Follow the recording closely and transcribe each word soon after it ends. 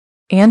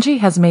Angie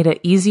has made it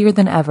easier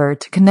than ever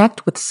to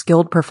connect with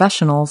skilled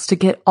professionals to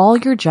get all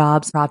your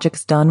jobs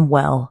projects done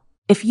well.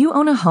 If you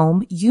own a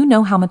home, you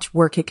know how much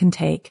work it can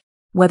take,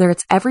 whether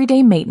it's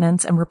everyday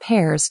maintenance and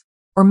repairs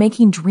or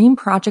making dream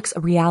projects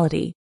a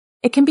reality.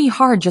 It can be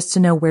hard just to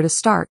know where to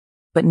start,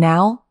 but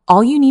now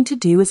all you need to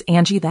do is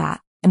Angie that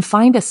and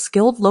find a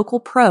skilled local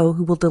pro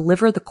who will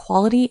deliver the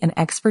quality and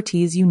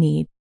expertise you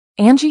need.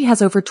 Angie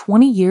has over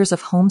 20 years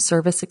of home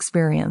service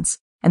experience,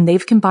 and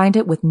they've combined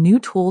it with new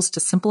tools to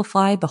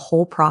simplify the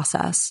whole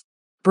process.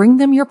 Bring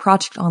them your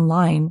project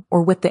online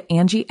or with the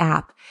Angie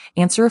app,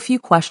 answer a few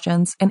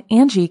questions, and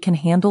Angie can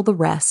handle the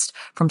rest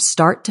from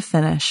start to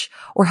finish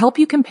or help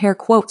you compare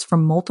quotes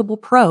from multiple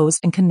pros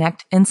and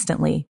connect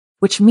instantly,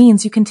 which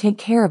means you can take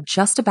care of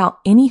just about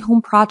any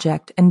home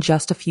project in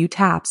just a few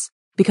taps.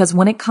 Because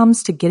when it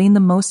comes to getting the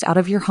most out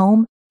of your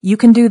home, you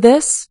can do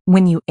this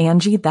when you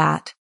Angie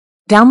that.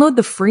 Download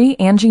the free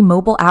Angie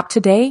mobile app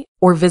today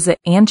or visit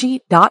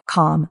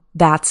Angie.com.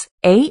 That's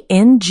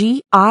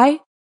ANGI.com.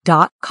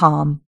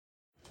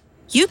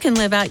 You can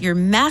live out your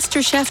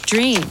MasterChef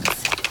dreams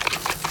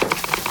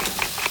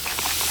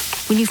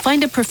when you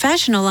find a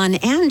professional on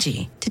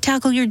Angie to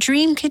tackle your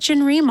dream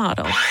kitchen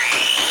remodel.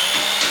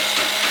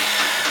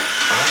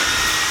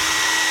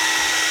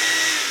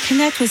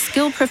 Connect with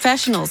skilled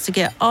professionals to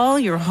get all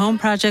your home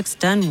projects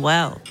done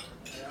well.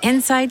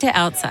 Inside to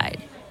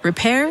outside,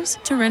 repairs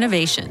to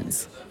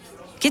renovations.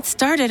 Get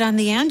started on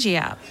the Angie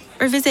app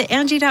or visit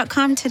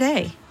Angie.com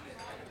today.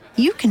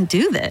 You can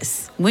do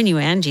this when you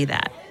Angie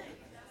that.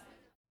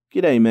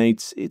 G'day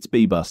mates, it's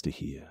B-Buster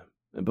here.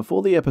 And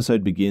before the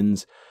episode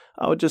begins,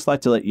 I would just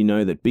like to let you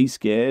know that Be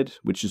Scared,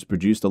 which is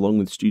produced along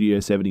with Studio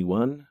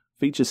 71,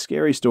 features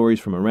scary stories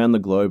from around the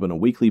globe on a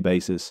weekly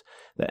basis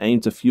that aim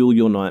to fuel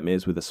your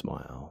nightmares with a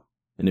smile.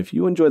 And if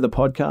you enjoy the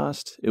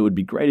podcast, it would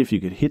be great if you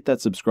could hit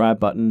that subscribe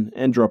button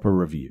and drop a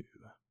review.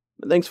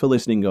 But thanks for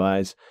listening,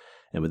 guys,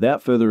 and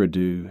without further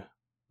ado,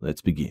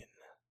 let's begin.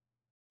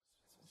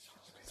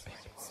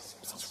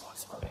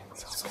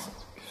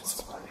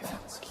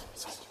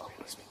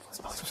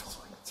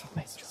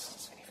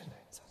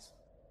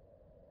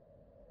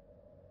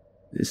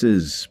 This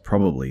is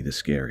probably the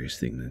scariest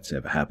thing that's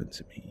ever happened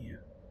to me.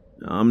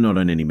 I'm not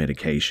on any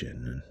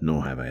medication,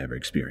 nor have I ever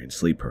experienced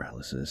sleep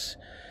paralysis.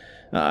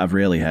 I've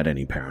rarely had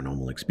any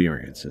paranormal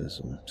experiences,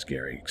 or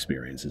scary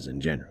experiences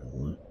in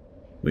general,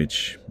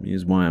 which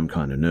is why I'm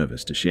kind of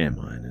nervous to share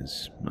mine,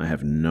 as I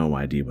have no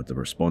idea what the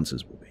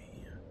responses will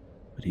be.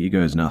 But here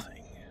goes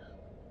nothing.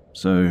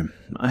 So,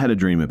 I had a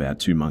dream about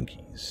two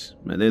monkeys.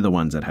 They're the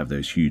ones that have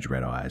those huge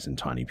red eyes and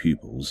tiny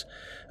pupils.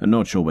 I'm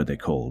not sure what they're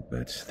called,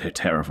 but they're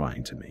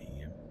terrifying to me.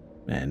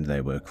 And they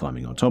were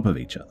climbing on top of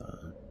each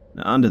other.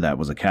 Under that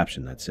was a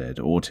caption that said,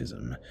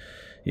 autism.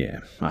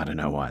 Yeah, I don't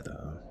know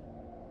either.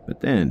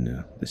 But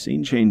then, the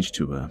scene changed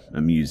to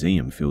a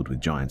museum filled with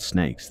giant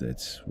snakes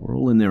that were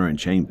all in their own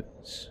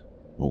chambers.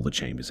 All the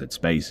chambers had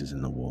spaces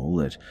in the wall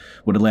that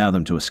would allow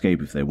them to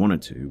escape if they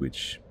wanted to,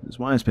 which is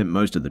why I spent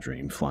most of the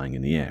dream flying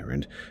in the air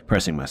and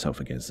pressing myself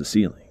against the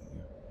ceiling.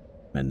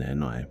 And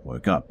then I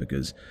woke up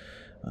because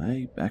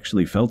I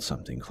actually felt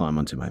something climb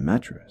onto my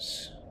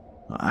mattress.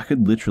 I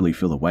could literally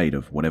feel the weight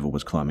of whatever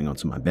was climbing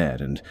onto my bed,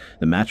 and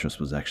the mattress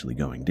was actually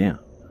going down.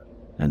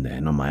 And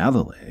then on my other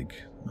leg,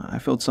 I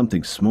felt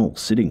something small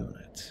sitting on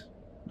it.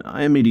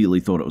 I immediately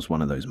thought it was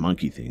one of those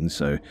monkey things,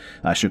 so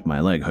I shook my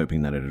leg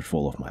hoping that it would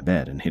fall off my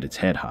bed and hit its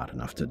head hard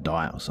enough to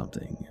die or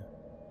something.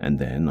 And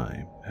then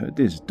I heard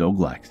this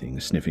dog-like thing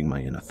sniffing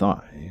my inner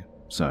thigh,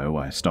 so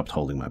I stopped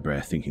holding my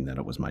breath thinking that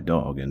it was my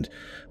dog, and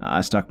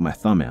I stuck my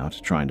thumb out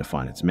trying to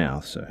find its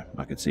mouth so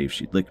I could see if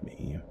she'd lick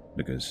me,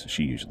 because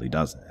she usually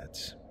does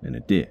that, and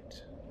it did.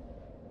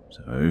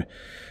 So,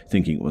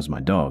 thinking it was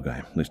my dog,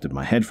 I lifted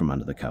my head from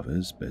under the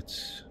covers, but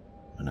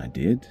when I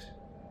did,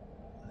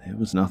 there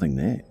was nothing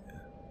there.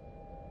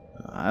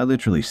 I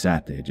literally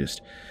sat there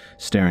just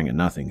staring at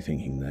nothing,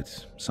 thinking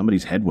that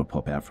somebody's head would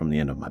pop out from the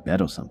end of my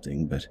bed or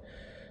something, but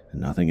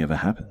nothing ever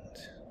happened.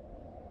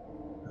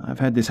 I've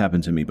had this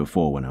happen to me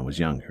before when I was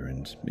younger,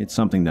 and it's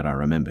something that I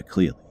remember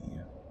clearly.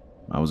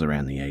 I was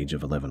around the age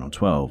of 11 or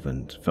 12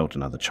 and felt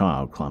another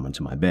child climb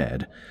onto my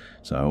bed,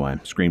 so I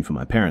screamed for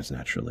my parents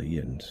naturally,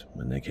 and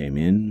when they came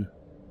in,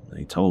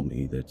 they told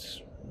me that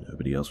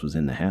nobody else was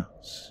in the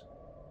house.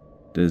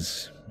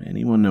 Does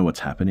anyone know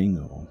what's happening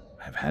or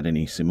have had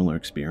any similar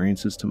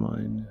experiences to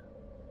mine?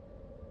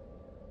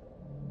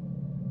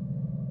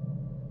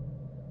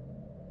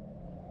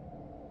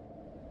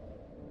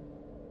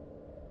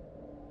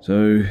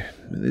 So,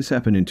 this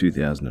happened in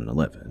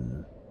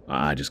 2011.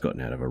 I just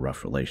gotten out of a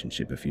rough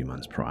relationship a few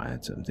months prior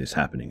to this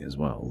happening as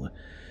well.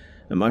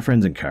 And my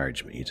friends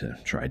encouraged me to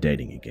try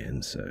dating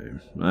again, so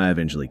I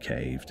eventually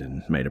caved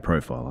and made a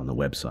profile on the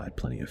website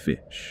Plenty of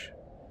Fish.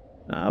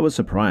 I was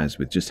surprised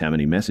with just how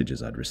many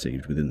messages I'd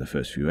received within the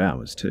first few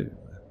hours too.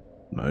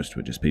 Most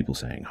were just people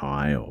saying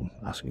hi or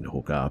asking to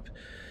hook up.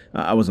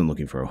 I wasn't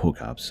looking for a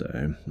hookup,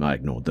 so I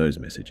ignored those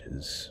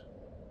messages.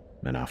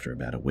 And after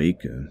about a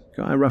week, a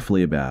guy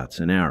roughly about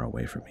an hour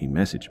away from me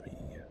messaged me.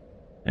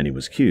 And he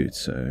was cute,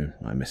 so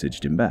I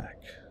messaged him back.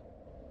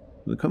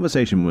 The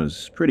conversation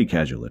was pretty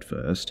casual at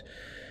first.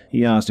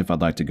 He asked if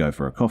I'd like to go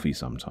for a coffee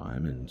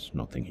sometime, and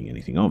not thinking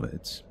anything of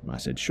it, I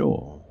said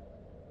sure.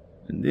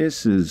 And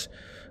this is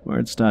where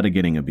it started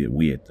getting a bit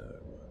weird though.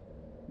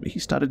 He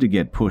started to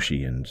get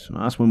pushy and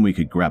asked when we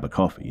could grab a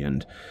coffee,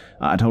 and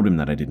I told him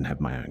that I didn't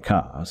have my own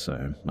car,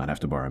 so I'd have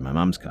to borrow my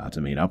mum's car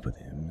to meet up with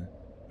him.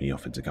 He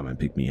offered to come and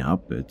pick me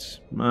up, but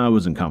I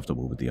wasn't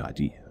comfortable with the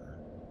idea.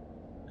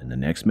 And the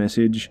next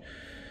message,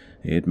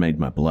 it made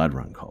my blood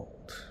run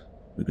cold,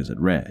 because it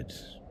read,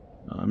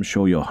 "I'm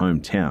sure your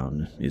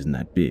hometown isn't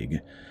that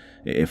big.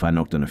 If I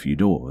knocked on a few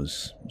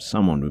doors,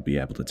 someone would be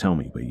able to tell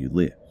me where you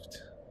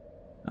lived."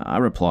 I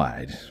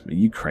replied, "Are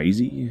you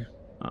crazy?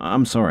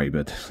 I'm sorry,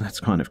 but that's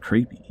kind of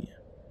creepy."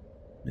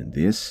 And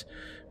this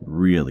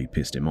really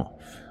pissed him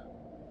off.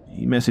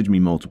 He messaged me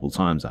multiple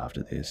times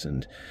after this,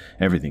 and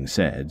everything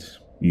said,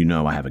 "You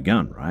know I have a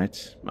gun,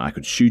 right? I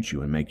could shoot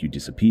you and make you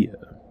disappear.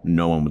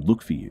 No one would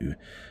look for you.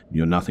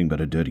 You're nothing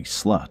but a dirty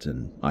slut,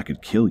 and I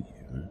could kill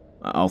you.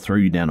 I'll throw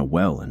you down a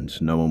well, and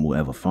no one will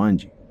ever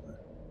find you."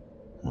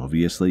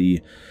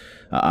 Obviously,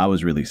 I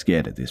was really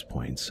scared at this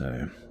point,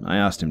 so I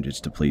asked him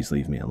just to please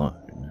leave me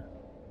alone.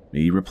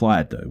 He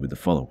replied, though, with the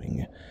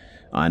following,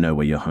 "I know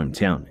where your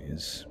hometown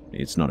is.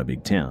 It's not a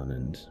big town,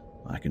 and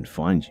I can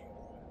find you."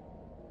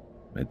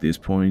 At this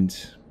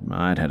point,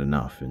 I'd had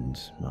enough, and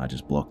I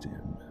just blocked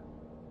him.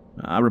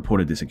 I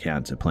reported this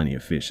account to Plenty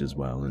of Fish as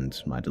well, and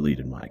I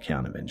deleted my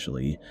account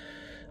eventually.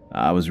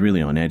 I was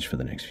really on edge for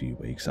the next few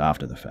weeks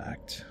after the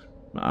fact.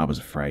 I was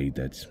afraid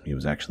that he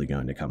was actually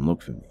going to come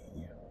look for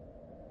me.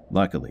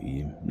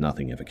 Luckily,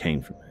 nothing ever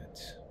came from it.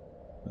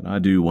 But I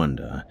do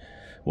wonder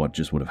what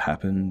just would have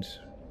happened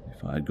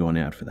if I had gone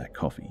out for that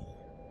coffee.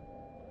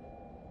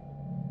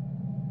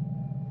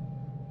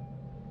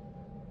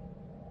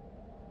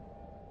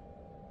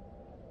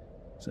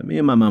 So me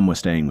and my mum were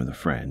staying with a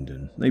friend,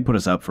 and they put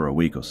us up for a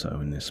week or so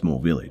in this small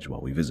village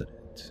while we visited.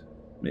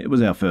 It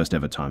was our first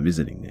ever time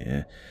visiting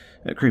there.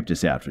 It creeped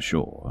us out for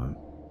sure.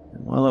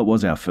 And while it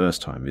was our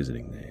first time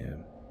visiting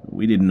there,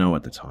 we didn't know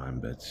at the time,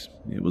 but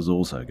it was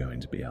also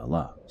going to be our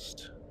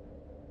last.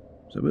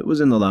 So it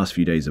was in the last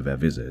few days of our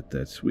visit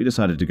that we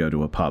decided to go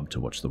to a pub to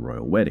watch the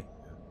royal wedding.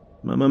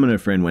 My mum and her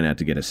friend went out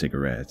to get a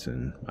cigarette,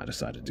 and I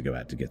decided to go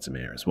out to get some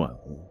air as well.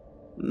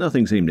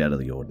 Nothing seemed out of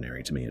the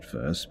ordinary to me at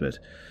first, but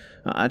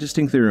I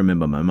distinctly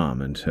remember my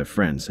mum and her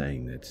friend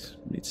saying that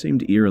it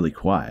seemed eerily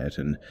quiet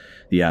and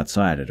the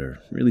outside had a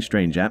really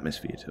strange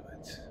atmosphere to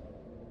it.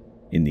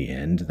 In the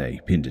end, they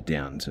pinned it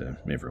down to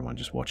everyone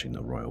just watching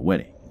the royal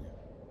wedding.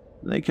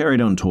 They carried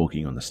on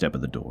talking on the step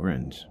of the door,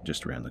 and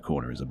just around the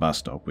corner is a bus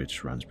stop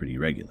which runs pretty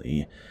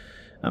regularly.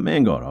 A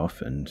man got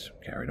off and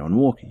carried on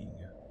walking.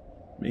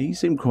 He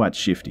seemed quite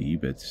shifty,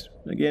 but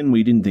again,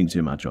 we didn't think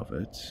too much of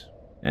it,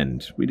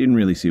 and we didn't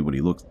really see what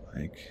he looked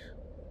like,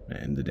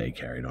 and the day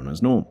carried on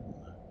as normal.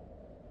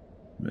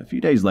 A few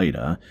days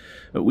later,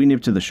 we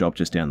nipped to the shop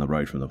just down the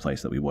road from the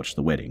place that we watched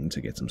the wedding to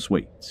get some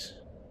sweets.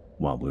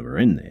 While we were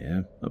in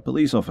there, a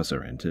police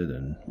officer entered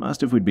and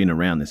asked if we'd been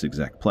around this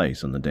exact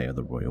place on the day of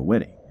the royal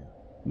wedding.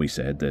 We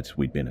said that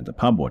we'd been at the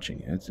pub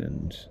watching it,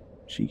 and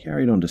she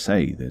carried on to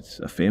say that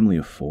a family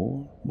of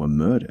 4 were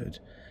murdered,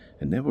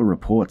 and there were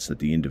reports that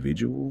the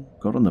individual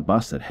got on the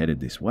bus that headed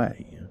this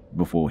way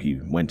before he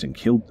went and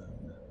killed them.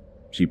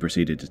 She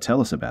proceeded to tell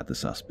us about the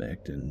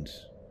suspect, and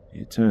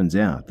it turns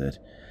out that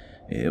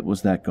it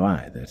was that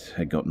guy that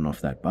had gotten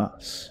off that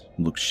bus,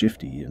 looked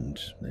shifty, and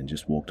then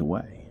just walked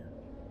away.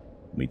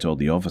 We told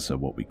the officer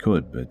what we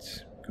could, but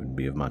couldn't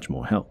be of much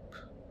more help.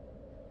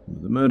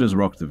 The murders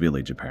rocked the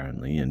village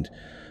apparently, and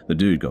the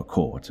dude got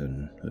caught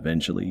and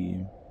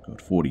eventually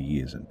got 40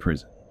 years in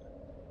prison.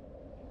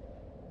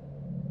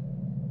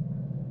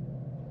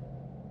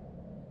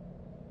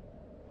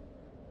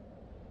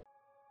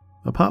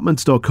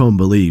 Apartments.com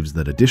believes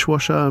that a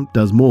dishwasher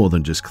does more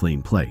than just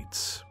clean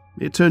plates.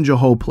 It turns your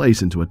whole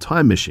place into a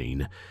time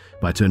machine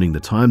by turning the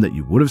time that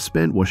you would have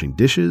spent washing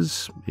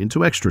dishes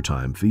into extra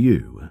time for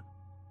you.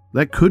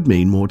 That could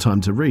mean more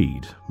time to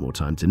read, more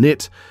time to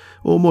knit,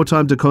 or more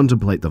time to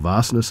contemplate the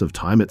vastness of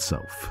time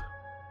itself.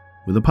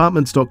 With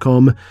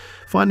Apartments.com,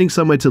 finding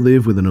somewhere to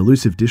live with an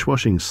elusive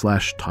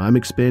dishwashing/time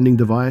expanding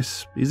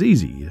device is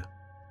easy.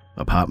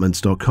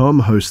 Apartments.com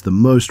hosts the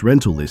most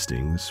rental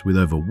listings with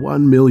over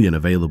 1 million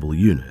available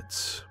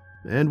units.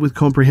 And with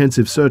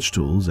comprehensive search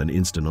tools and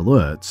instant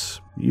alerts,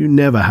 you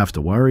never have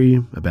to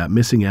worry about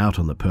missing out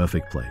on the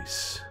perfect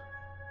place.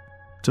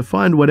 To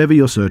find whatever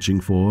you're searching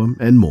for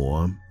and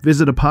more,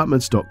 visit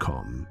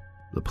Apartments.com,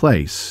 the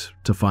place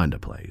to find a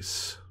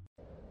place.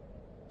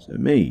 So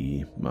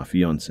me, my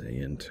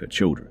fiancée, and her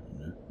children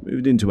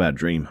moved into our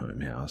dream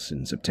home house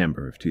in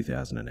September of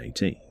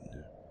 2018.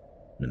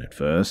 And at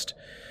first,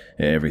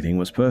 everything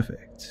was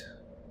perfect.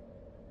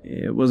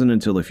 It wasn't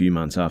until a few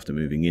months after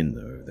moving in,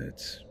 though,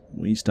 that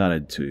we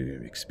started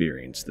to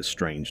experience the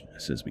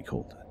strangeness, as we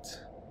called it.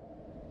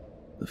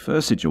 The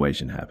first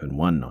situation happened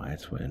one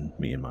night when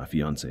me and my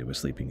fiancée were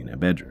sleeping in our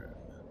bedroom.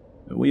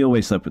 We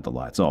always slept with the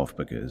lights off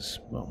because,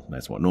 well,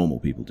 that's what normal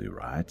people do,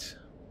 right?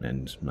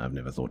 And I've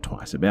never thought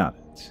twice about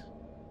it.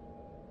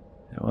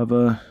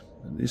 However,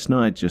 This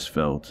night just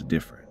felt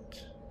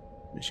different.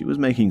 She was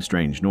making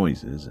strange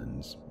noises,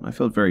 and I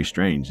felt very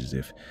strange, as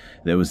if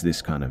there was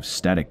this kind of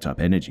static-type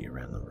energy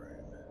around the room.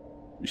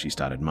 She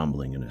started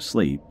mumbling in her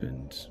sleep,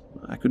 and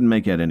I couldn't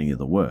make out any of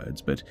the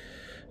words, but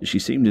she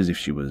seemed as if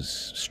she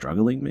was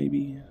struggling,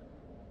 maybe?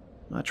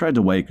 I tried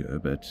to wake her,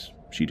 but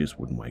she just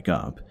wouldn't wake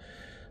up.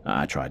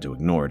 I tried to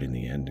ignore it in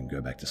the end and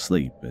go back to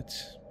sleep, but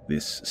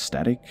this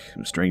static,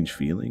 strange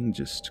feeling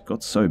just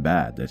got so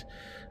bad that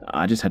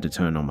I just had to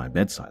turn on my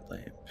bedside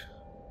lamp.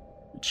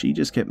 But she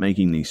just kept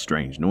making these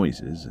strange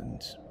noises,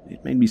 and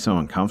it made me so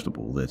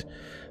uncomfortable that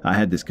I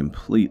had this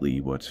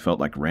completely what felt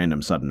like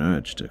random sudden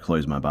urge to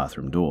close my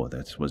bathroom door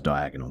that was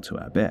diagonal to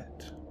our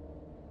bed.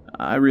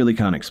 I really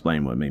can't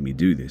explain what made me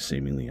do this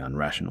seemingly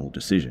unrational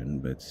decision,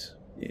 but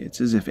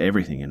it's as if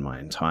everything in my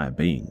entire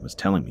being was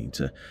telling me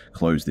to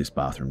close this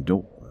bathroom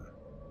door.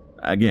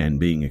 Again,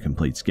 being a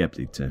complete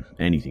skeptic to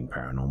anything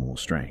paranormal or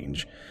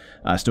strange,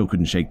 I still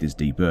couldn't shake this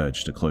deep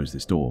urge to close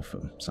this door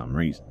for some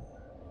reason.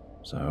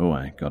 So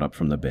I got up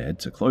from the bed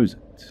to close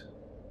it.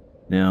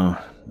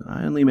 Now,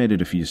 I only made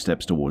it a few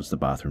steps towards the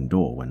bathroom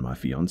door when my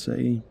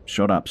fiancée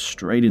shot up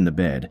straight in the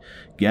bed,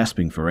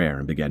 gasping for air,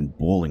 and began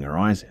bawling her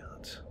eyes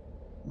out.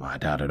 I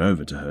darted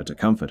over to her to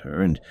comfort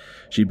her, and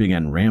she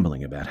began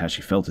rambling about how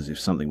she felt as if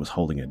something was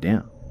holding her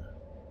down.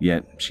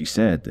 Yet she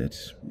said that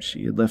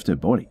she had left her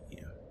body.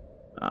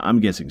 I'm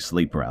guessing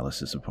sleep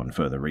paralysis upon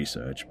further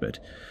research, but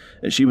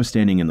she was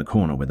standing in the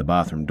corner where the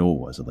bathroom door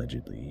was,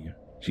 allegedly.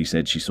 She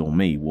said she saw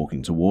me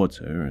walking towards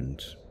her,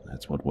 and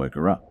that's what woke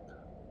her up.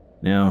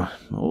 Now,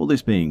 all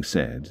this being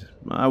said,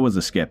 I was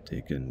a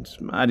skeptic, and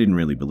I didn't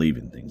really believe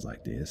in things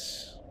like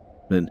this.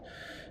 But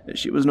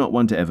she was not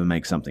one to ever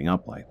make something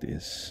up like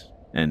this,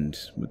 and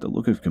with the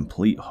look of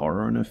complete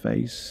horror on her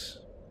face,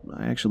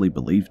 I actually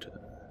believed her.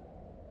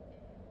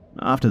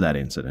 After that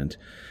incident,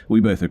 we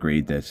both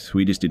agreed that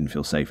we just didn't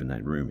feel safe in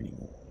that room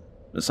anymore.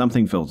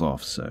 Something felt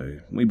off, so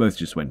we both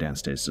just went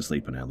downstairs to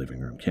sleep on our living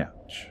room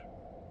couch.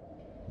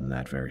 And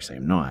that very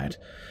same night,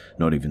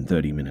 not even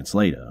 30 minutes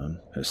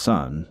later, her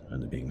son,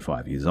 only being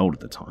 5 years old at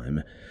the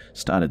time,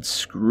 started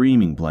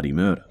screaming bloody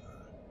murder.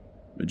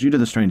 Due to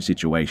the strange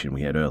situation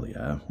we had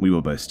earlier, we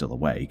were both still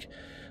awake.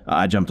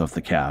 I jumped off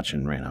the couch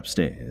and ran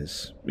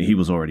upstairs. He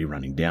was already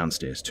running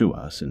downstairs to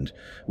us, and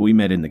we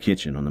met in the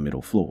kitchen on the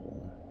middle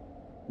floor.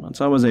 Once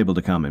I was able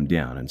to calm him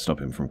down and stop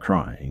him from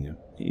crying,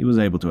 he was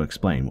able to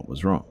explain what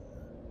was wrong.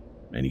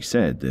 And he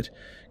said that,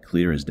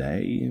 clear as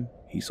day,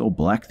 he saw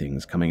black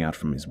things coming out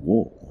from his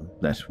wall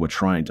that were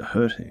trying to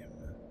hurt him.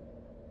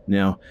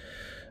 Now,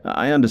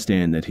 I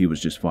understand that he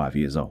was just 5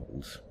 years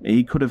old.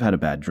 He could have had a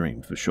bad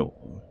dream for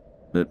sure,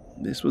 but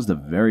this was the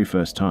very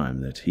first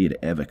time that he had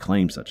ever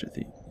claimed such a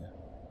thing.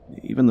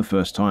 Even the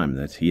first time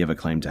that he ever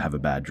claimed to have a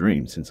bad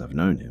dream since I've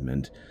known him,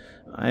 and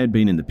I had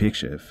been in the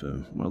picture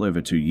for well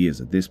over 2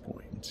 years at this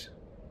point.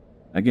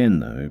 Again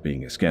though,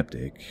 being a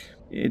skeptic,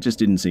 it just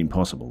didn't seem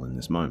possible in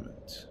this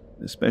moment,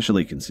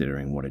 especially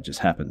considering what had just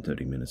happened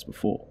 30 minutes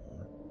before.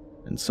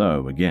 And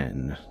so,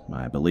 again,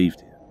 I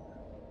believed him.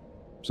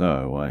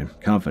 So I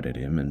comforted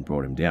him and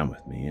brought him down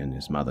with me and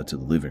his mother to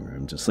the living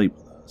room to sleep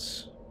with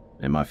us.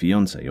 And my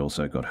fiancée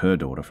also got her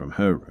daughter from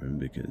her room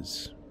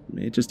because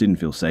it just didn't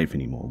feel safe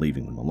anymore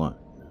leaving them alone.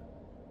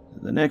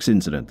 The next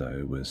incident,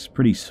 though, was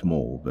pretty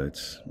small, but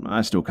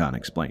I still can't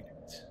explain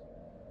it.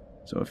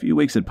 So a few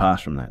weeks had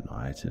passed from that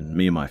night, and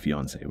me and my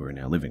fiancée were in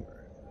our living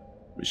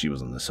room. She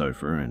was on the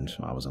sofa, and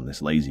I was on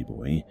this lazy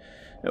boy.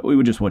 We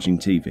were just watching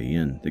TV,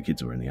 and the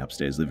kids were in the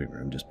upstairs living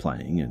room just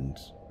playing, and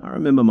I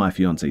remember my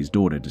fiancée's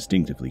daughter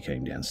distinctively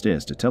came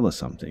downstairs to tell us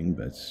something,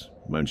 but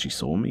when she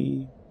saw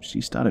me, she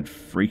started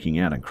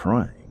freaking out and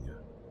crying.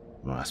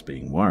 Us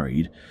being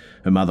worried,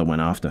 her mother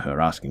went after her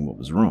asking what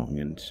was wrong,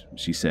 and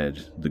she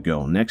said the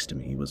girl next to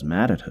me was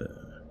mad at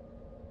her.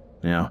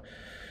 Now,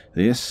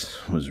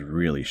 this was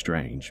really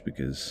strange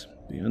because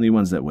the only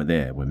ones that were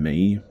there were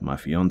me, my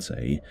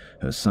fiancée,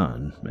 her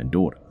son, and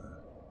daughter.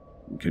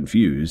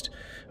 Confused,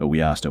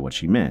 we asked her what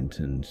she meant,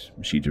 and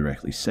she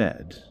directly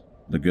said,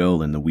 "The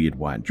girl in the weird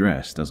white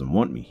dress doesn't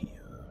want me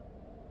here."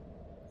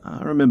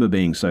 I remember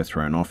being so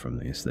thrown off from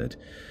this that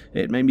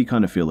it made me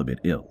kind of feel a bit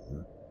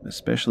ill,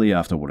 especially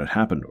after what had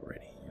happened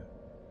already.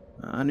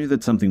 I knew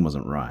that something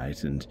wasn't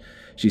right, and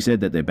she said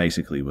that there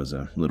basically was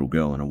a little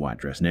girl in a white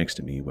dress next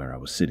to me where I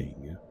was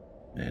sitting,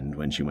 and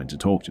when she went to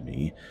talk to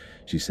me,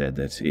 she said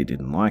that it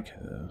didn't like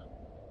her.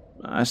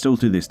 I still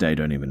to this day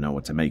don't even know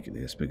what to make of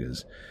this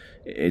because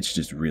it's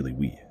just really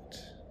weird.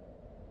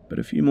 But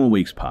a few more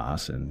weeks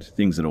pass and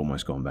things had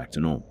almost gone back to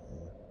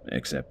normal,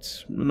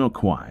 except not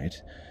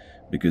quite,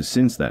 because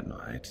since that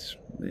night,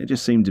 there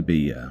just seemed to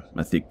be a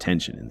thick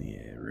tension in the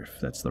air, if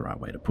that's the right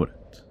way to put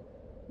it.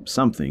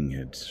 Something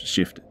had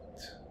shifted.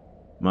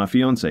 My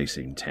fiancée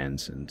seemed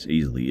tense and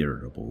easily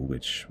irritable,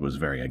 which was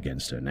very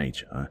against her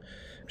nature.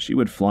 She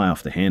would fly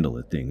off the handle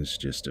at things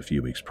just a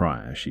few weeks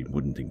prior she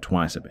wouldn't think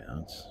twice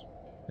about,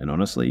 and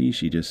honestly,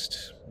 she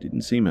just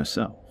didn't seem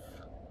herself.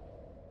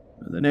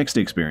 The next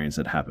experience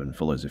that happened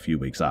follows a few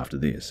weeks after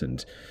this,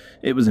 and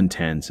it was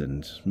intense,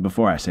 and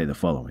before I say the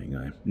following,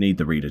 I need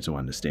the reader to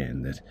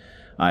understand that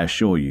I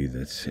assure you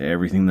that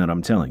everything that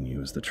I'm telling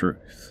you is the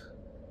truth.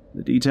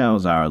 The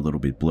details are a little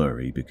bit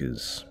blurry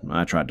because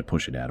I tried to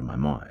push it out of my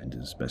mind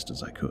as best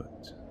as I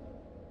could.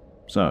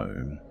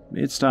 So,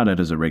 it started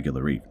as a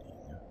regular evening.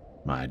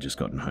 I had just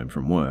gotten home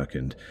from work,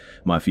 and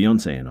my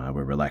fiancé and I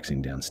were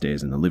relaxing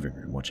downstairs in the living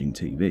room watching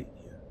TV.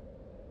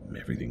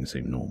 Everything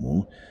seemed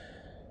normal.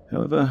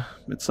 However,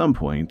 at some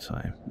point,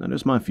 I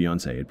noticed my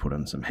fiancé had put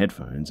on some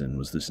headphones and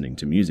was listening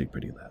to music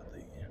pretty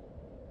loudly.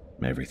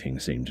 Everything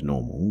seemed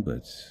normal,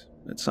 but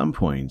at some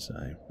point,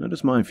 I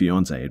noticed my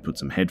fiancé had put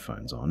some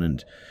headphones on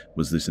and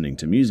was listening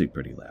to music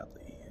pretty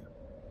loudly.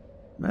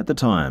 At the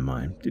time,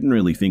 I didn't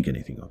really think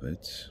anything of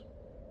it,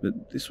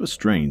 but this was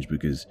strange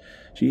because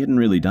she hadn't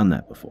really done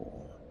that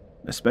before,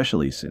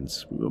 especially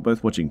since we were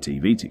both watching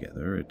TV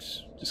together. It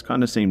just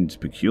kind of seemed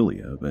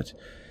peculiar, but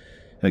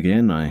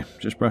again, I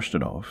just brushed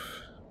it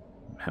off.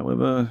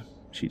 However,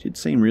 she did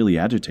seem really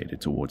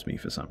agitated towards me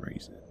for some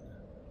reason.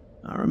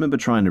 I remember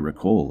trying to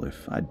recall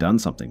if I'd done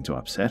something to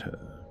upset her,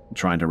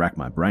 trying to rack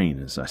my brain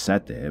as I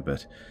sat there,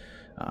 but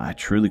I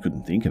truly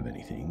couldn't think of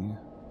anything.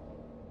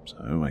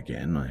 So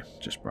again, I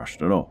just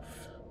brushed it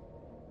off.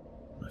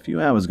 A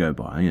few hours go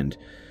by, and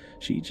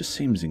she just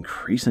seems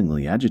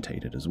increasingly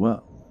agitated as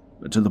well,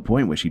 to the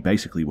point where she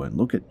basically won't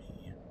look at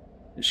me.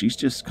 She's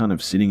just kind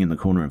of sitting in the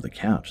corner of the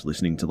couch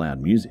listening to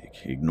loud music,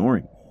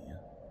 ignoring me.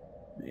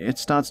 It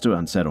starts to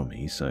unsettle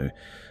me, so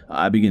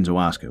I begin to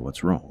ask her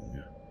what's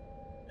wrong.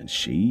 And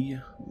she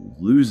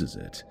loses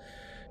it.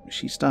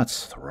 She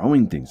starts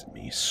throwing things at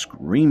me,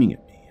 screaming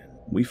at me, and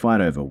we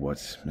fight over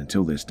what,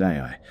 until this day,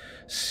 I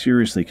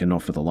seriously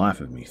cannot for the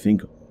life of me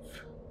think of.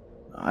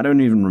 I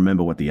don't even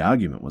remember what the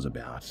argument was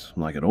about,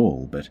 like at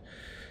all, but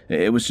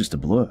it was just a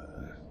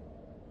blur.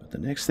 But the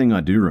next thing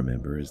I do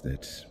remember is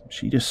that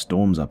she just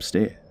storms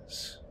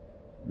upstairs.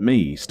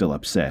 Me, still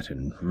upset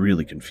and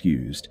really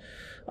confused,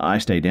 I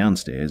stay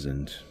downstairs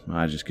and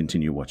I just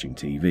continue watching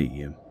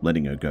TV,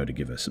 letting her go to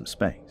give her some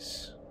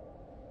space.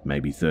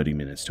 Maybe 30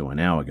 minutes to an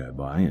hour go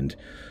by, and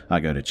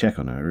I go to check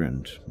on her,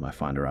 and I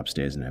find her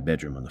upstairs in her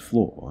bedroom on the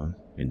floor,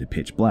 in the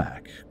pitch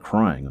black,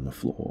 crying on the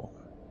floor.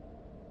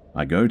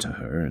 I go to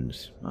her and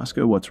ask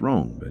her what's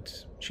wrong,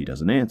 but she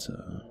doesn't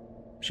answer.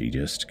 She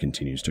just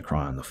continues to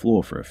cry on the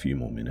floor for a few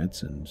more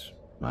minutes, and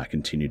I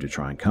continue to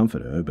try and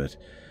comfort her, but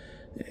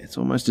it's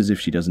almost as if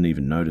she doesn't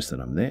even notice that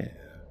I'm there.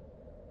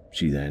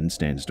 She then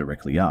stands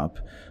directly up,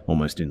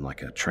 almost in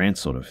like a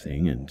trance sort of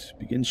thing, and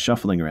begins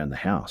shuffling around the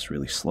house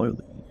really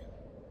slowly.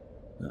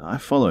 I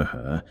follow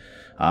her,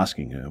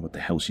 asking her what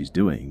the hell she's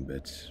doing,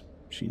 but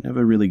she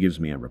never really gives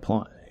me a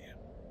reply.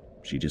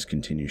 She just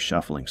continues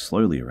shuffling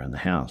slowly around the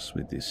house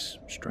with this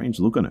strange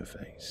look on her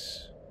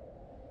face.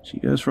 She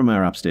goes from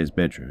our upstairs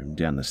bedroom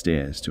down the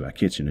stairs to our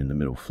kitchen in the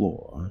middle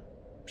floor.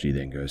 She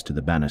then goes to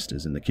the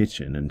banisters in the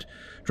kitchen and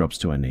drops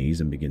to her knees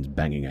and begins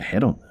banging her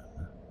head on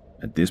them.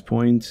 At this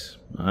point,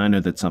 I know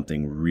that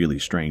something really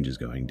strange is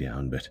going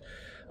down, but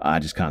I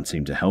just can't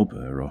seem to help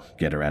her or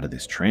get her out of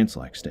this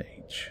trance-like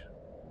stage.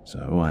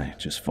 So I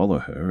just follow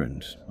her,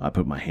 and I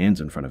put my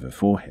hands in front of her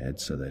forehead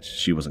so that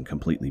she wasn't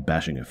completely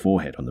bashing her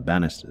forehead on the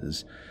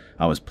banisters.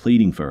 I was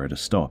pleading for her to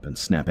stop and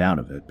snap out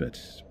of it, but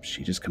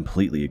she just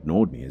completely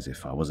ignored me as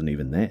if I wasn't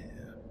even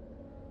there.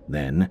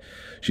 Then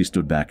she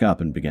stood back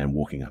up and began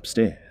walking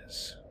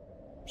upstairs.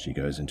 She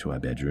goes into her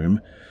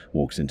bedroom,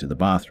 walks into the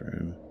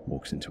bathroom,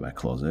 walks into her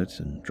closet,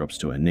 and drops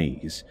to her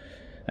knees.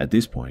 At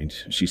this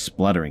point, she's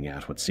spluttering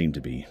out what seemed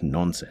to be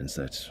nonsense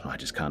that I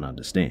just can't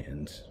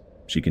understand.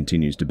 She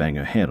continues to bang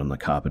her head on the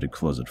carpeted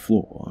closet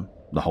floor.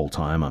 The whole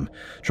time I'm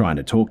trying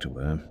to talk to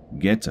her,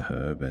 get to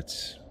her, but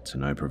to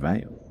no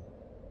prevail.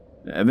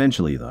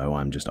 Eventually, though,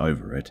 I'm just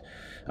over it.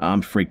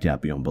 I'm freaked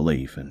out beyond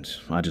belief, and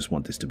I just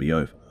want this to be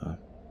over.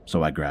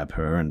 So I grab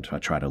her and I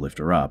try to lift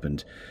her up,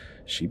 and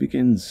she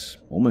begins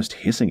almost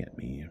hissing at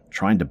me,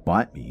 trying to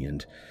bite me,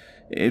 and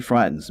it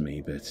frightens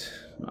me, but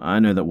I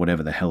know that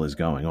whatever the hell is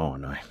going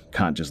on, I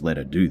can't just let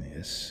her do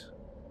this.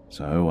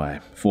 So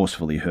I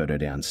forcefully herd her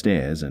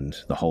downstairs, and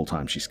the whole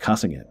time she's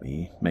cussing at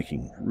me,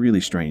 making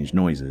really strange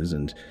noises,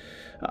 and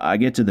I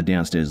get to the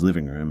downstairs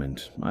living room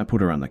and I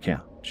put her on the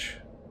couch.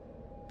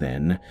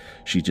 Then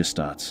she just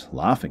starts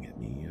laughing at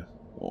me,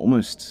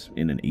 almost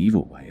in an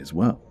evil way as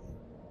well.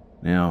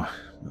 Now,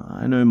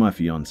 I know my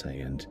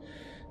fiancé, and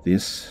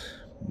this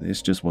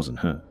just wasn't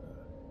her.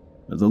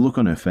 The look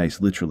on her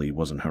face literally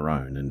wasn't her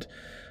own, and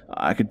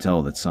I could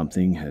tell that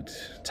something had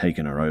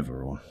taken her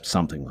over or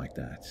something like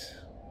that.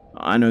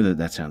 I know that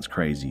that sounds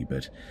crazy,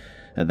 but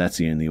that's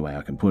the only way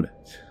I can put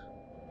it.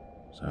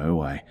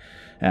 So I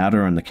out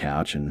her on the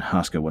couch and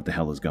ask her what the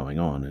hell is going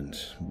on and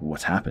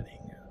what's happening.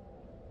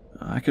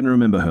 I can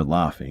remember her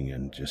laughing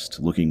and just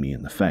looking me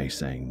in the face,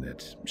 saying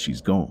that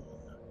she's gone.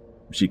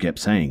 She kept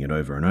saying it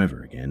over and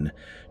over again.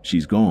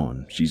 She's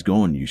gone,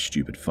 you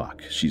stupid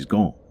fuck, she's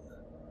gone.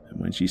 And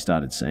when she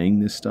started saying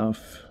this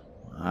stuff,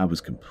 I was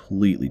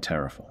completely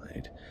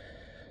terrified.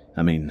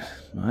 I mean,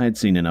 I had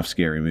seen enough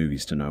scary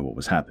movies to know what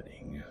was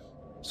happening.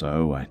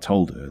 So I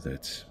told her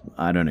that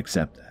I don't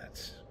accept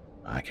that.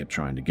 I kept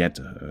trying to get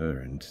to her,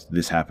 and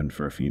this happened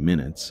for a few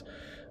minutes.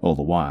 All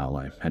the while,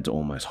 I had to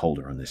almost hold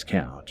her on this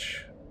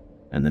couch.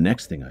 And the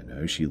next thing I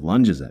know, she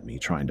lunges at me,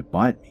 trying to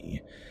bite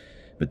me.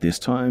 But this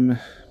time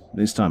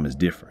is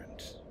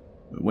different.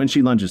 When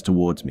she lunges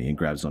towards me and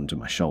grabs onto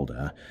my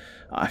shoulder,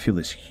 I feel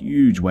this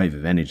huge wave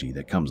of energy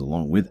that comes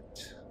along with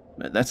it.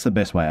 That's the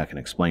best way I can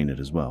explain it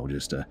as well,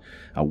 just a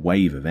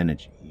wave of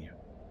energy.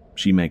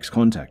 She makes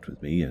contact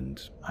with me,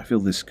 and I feel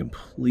this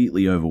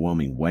completely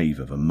overwhelming wave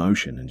of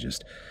emotion and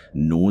just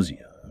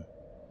nausea.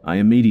 I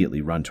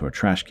immediately run to a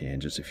trash can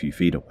just a few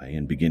feet away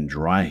and begin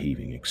dry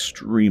heaving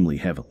extremely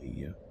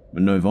heavily.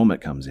 No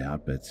vomit comes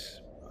out, but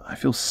I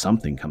feel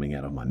something coming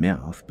out of my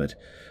mouth, but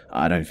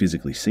I don't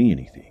physically see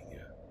anything.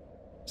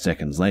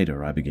 Seconds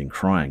later, I begin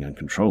crying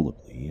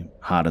uncontrollably,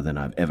 harder than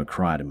I've ever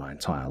cried in my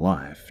entire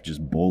life,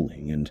 just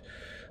bawling, and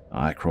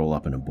I crawl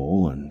up in a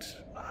ball and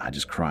I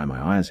just cry my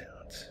eyes out.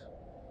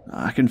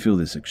 I can feel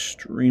this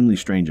extremely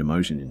strange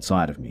emotion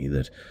inside of me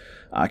that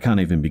I can't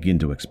even begin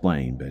to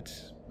explain, but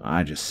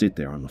I just sit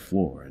there on the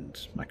floor and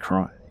I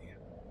cry.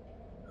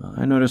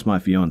 I notice my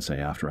fiancée,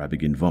 after I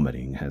begin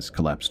vomiting, has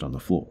collapsed on the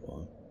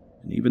floor,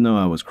 and even though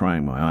I was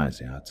crying my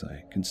eyes out,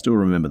 I can still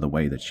remember the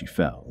way that she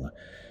fell,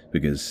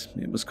 because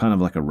it was kind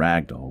of like a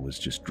rag doll was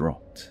just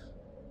dropped.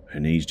 Her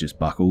knees just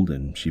buckled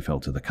and she fell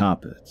to the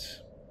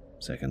carpet.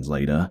 Seconds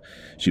later,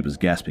 she was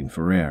gasping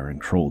for air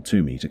and crawled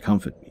to me to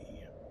comfort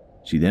me.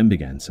 She then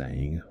began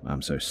saying,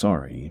 "I'm so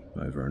sorry,"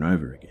 over and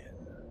over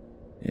again.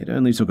 It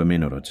only took a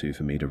minute or two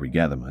for me to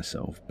regather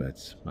myself,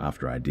 but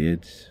after I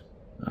did,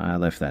 I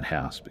left that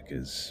house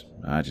because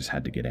I just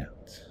had to get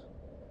out.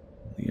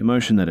 The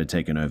emotion that had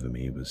taken over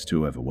me was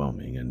too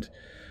overwhelming, and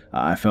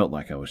I felt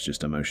like I was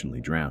just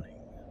emotionally drowning.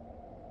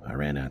 I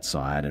ran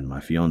outside and my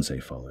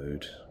fiancée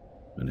followed,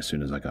 and as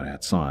soon as I got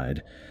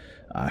outside,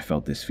 I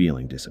felt this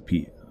feeling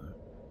disappear.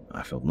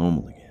 I felt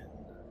normal again.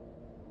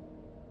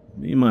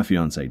 Me and my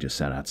fiancée just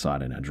sat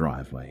outside in our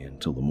driveway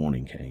until the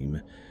morning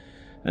came,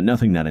 and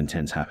nothing that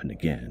intense happened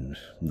again,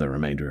 the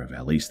remainder of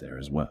our lease there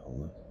as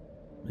well.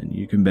 And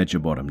you can bet your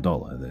bottom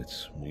dollar that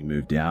we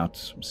moved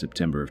out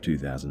September of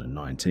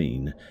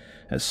 2019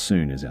 as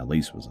soon as our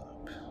lease was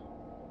up.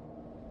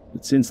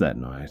 But since that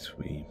night,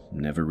 we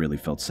never really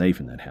felt safe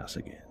in that house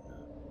again.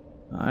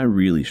 I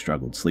really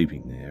struggled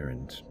sleeping there,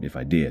 and if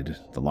I did,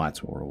 the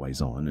lights were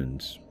always on,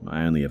 and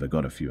I only ever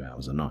got a few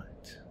hours a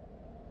night.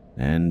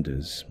 And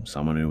as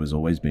someone who has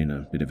always been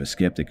a bit of a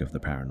skeptic of the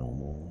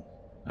paranormal,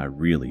 I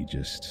really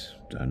just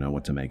don't know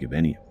what to make of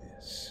any of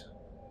this.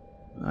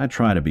 I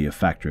try to be a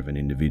factor of an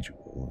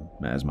individual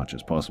as much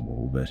as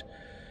possible, but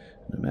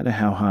no matter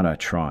how hard I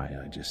try,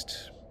 I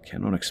just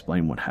cannot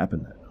explain what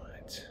happened that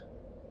night.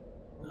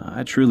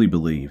 I truly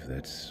believe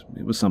that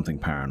it was something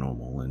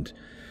paranormal, and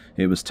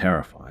it was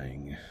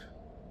terrifying,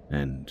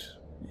 and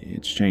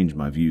it's changed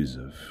my views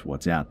of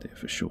what's out there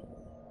for sure.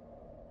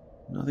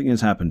 Nothing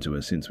has happened to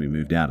us since we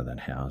moved out of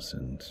that house,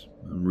 and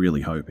I'm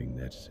really hoping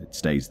that it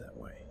stays that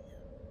way.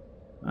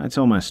 I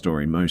tell my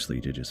story mostly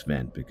to just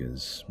vent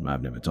because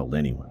I've never told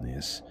anyone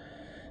this.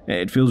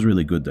 It feels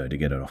really good though to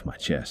get it off my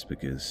chest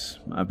because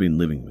I've been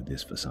living with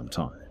this for some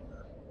time.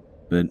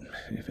 But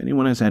if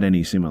anyone has had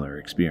any similar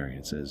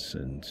experiences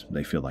and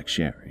they feel like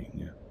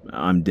sharing,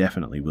 I'm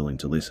definitely willing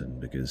to listen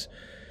because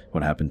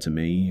what happened to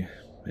me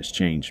has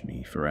changed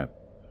me forever.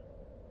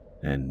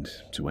 And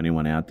to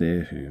anyone out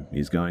there who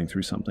is going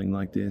through something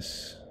like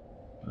this,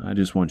 I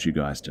just want you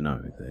guys to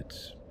know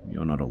that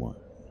you're not alone.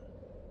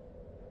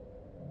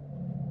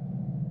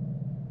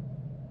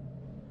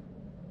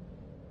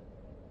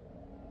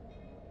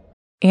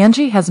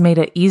 Angie has made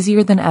it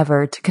easier than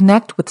ever to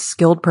connect with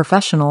skilled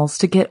professionals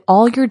to get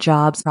all your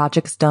jobs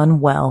projects done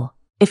well.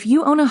 If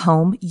you own a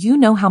home, you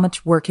know how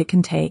much work it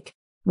can take,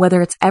 whether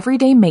it's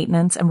everyday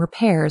maintenance and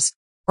repairs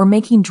or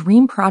making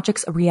dream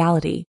projects a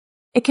reality.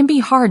 It can be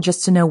hard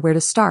just to know where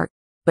to start,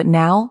 but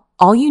now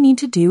all you need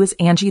to do is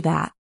Angie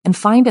that and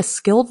find a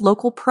skilled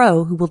local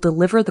pro who will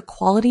deliver the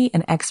quality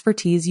and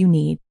expertise you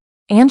need.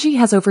 Angie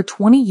has over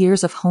 20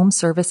 years of home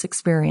service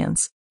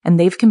experience, and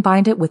they've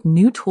combined it with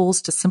new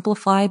tools to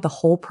simplify the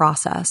whole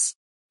process.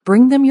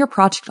 Bring them your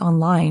project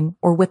online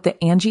or with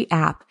the Angie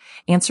app,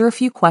 answer a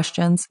few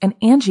questions, and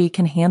Angie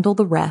can handle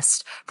the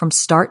rest from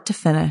start to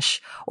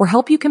finish or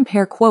help you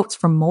compare quotes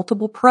from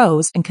multiple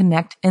pros and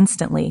connect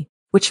instantly,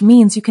 which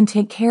means you can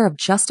take care of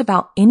just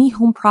about any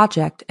home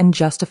project in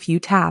just a few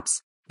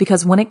taps.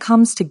 Because when it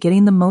comes to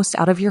getting the most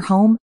out of your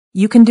home,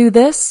 you can do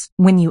this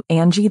when you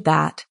Angie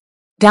that.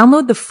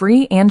 Download the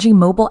free Angie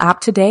mobile app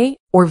today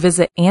or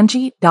visit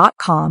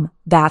Angie.com.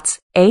 That's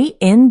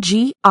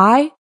ANGI.com.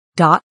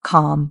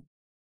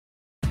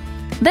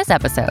 This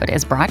episode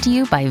is brought to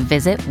you by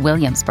Visit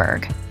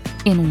Williamsburg.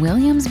 In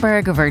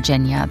Williamsburg,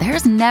 Virginia,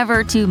 there's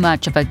never too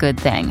much of a good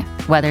thing.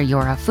 Whether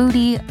you're a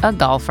foodie, a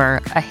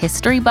golfer, a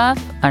history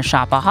buff, a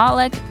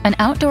shopaholic, an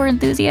outdoor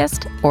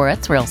enthusiast, or a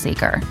thrill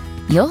seeker,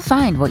 you'll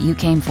find what you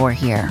came for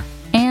here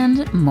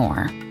and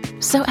more.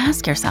 So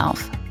ask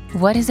yourself,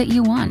 what is it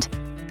you want?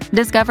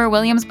 Discover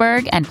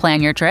Williamsburg and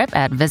plan your trip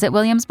at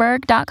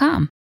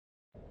visitwilliamsburg.com.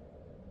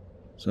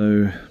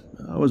 So,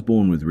 I was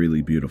born with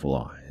really beautiful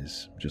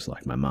eyes, just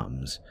like my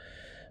mum's.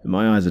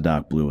 My eyes are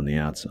dark blue on the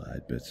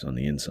outside, but on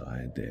the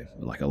inside they're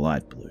like a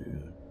light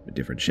blue,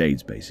 different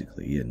shades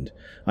basically, and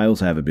I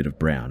also have a bit of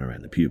brown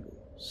around the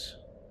pupils.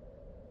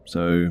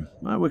 So,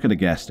 I work at a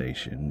gas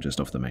station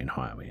just off the main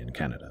highway in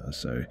Canada,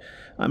 so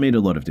I meet a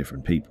lot of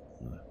different people.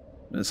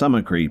 Some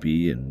are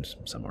creepy and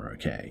some are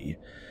okay.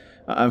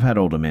 I've had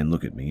older men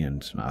look at me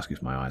and ask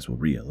if my eyes were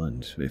real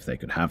and if they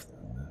could have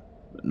them.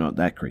 Not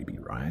that creepy,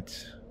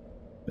 right?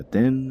 But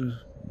then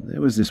there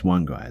was this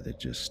one guy that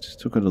just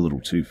took it a little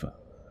too far.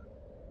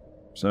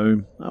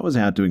 So I was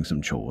out doing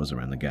some chores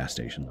around the gas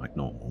station like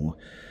normal.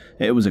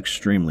 It was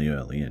extremely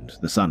early and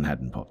the sun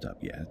hadn't popped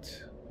up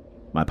yet.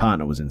 My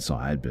partner was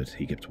inside, but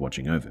he kept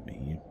watching over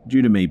me.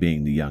 Due to me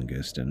being the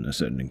youngest and a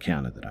certain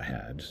encounter that I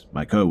had,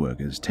 my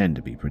co-workers tend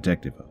to be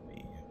protective of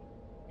me.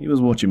 He was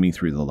watching me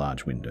through the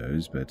large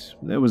windows, but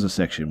there was a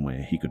section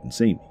where he couldn't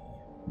see me,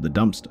 the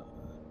dumpster.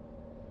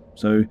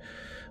 So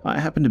I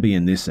happened to be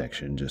in this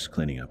section just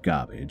cleaning up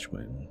garbage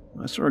when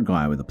I saw a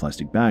guy with a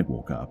plastic bag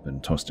walk up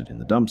and tossed it in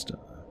the dumpster.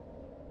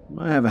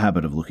 I have a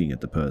habit of looking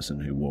at the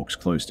person who walks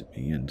close to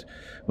me, and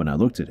when I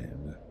looked at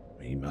him,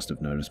 he must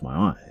have noticed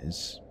my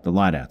eyes. The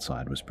light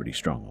outside was pretty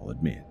strong, I'll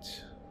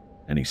admit.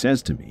 And he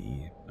says to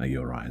me, "Are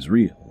your eyes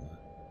real?"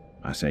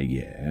 I say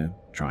yeah,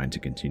 trying to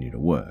continue to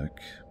work,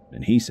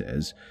 and he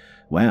says,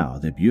 "Wow,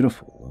 they're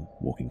beautiful,"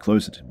 walking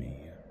closer to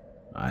me.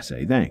 I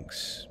say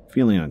thanks,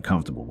 feeling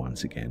uncomfortable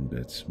once again,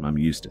 but I'm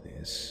used to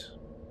this.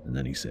 And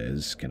then he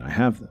says, "Can I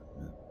have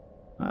them?"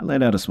 I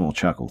let out a small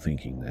chuckle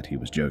thinking that he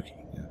was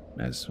joking,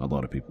 as a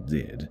lot of people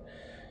did.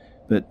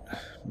 But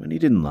when he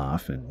didn't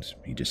laugh and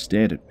he just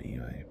stared at me,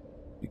 I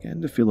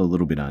began to feel a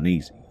little bit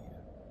uneasy.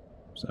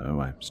 So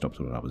I stopped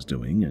what I was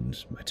doing and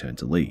I turned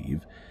to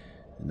leave,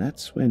 and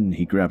that's when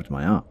he grabbed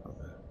my arm.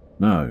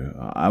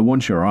 "No, I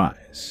want your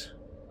eyes.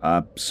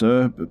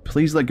 Sir,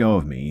 please let go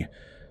of me.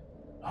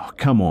 Oh,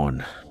 come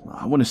on,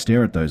 I want to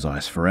stare at those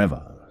eyes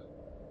forever.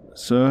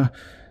 Sir."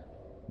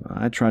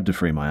 I tried to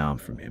free my arm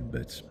from him,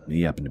 but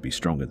he happened to be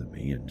stronger than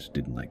me and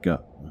didn't let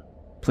go.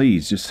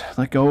 "Please, just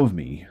let go of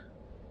me."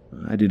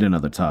 I did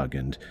another tug,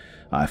 and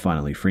I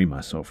finally freed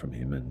myself from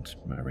him, and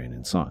I ran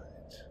inside.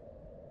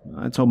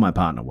 I told my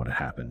partner what had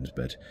happened,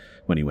 but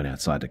when he went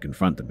outside to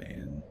confront the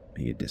man,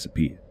 he had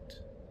disappeared.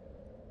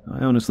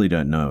 I honestly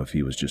don't know if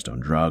he was just on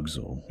drugs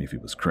or if he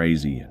was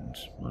crazy, and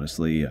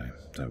honestly, I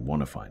don't want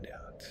to find out.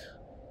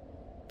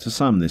 To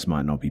some, this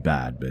might not be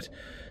bad, but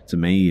to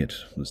me, it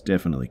was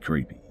definitely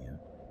creepy.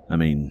 I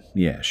mean,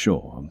 yeah,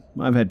 sure,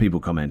 I've had people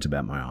comment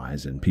about my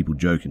eyes and people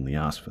jokingly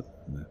ask for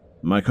them.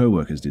 My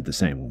co-workers did the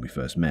same when we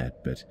first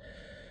met, but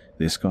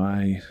this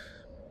guy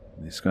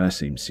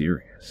seemed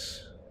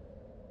serious.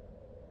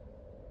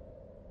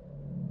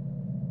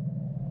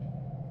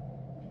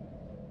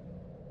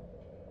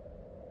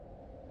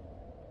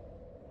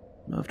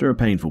 After a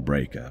painful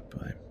breakup,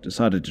 I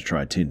decided to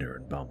try Tinder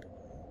and Bumble.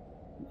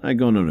 I'd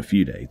gone on a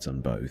few dates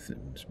on both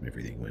and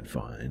everything went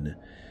fine.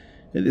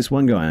 This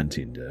one guy on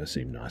Tinder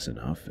seemed nice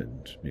enough,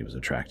 and he was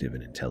attractive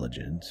and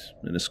intelligent,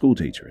 and a school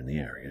teacher in the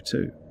area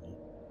too.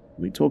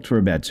 We talked for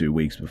about 2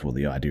 weeks before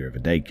the idea of a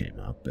date came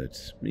up,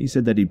 but he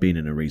said that he'd been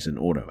in a recent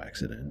auto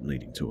accident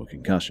leading to a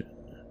concussion.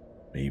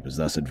 He was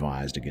thus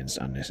advised against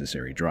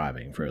unnecessary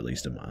driving for at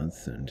least a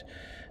month, and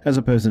as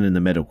a person in the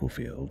medical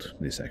field,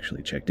 this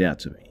actually checked out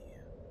to me.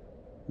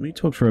 We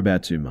talked for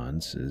about 2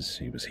 months as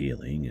he was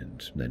healing,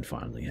 and then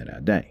finally had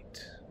our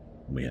date.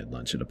 We had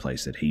lunch at a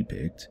place that he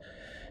picked.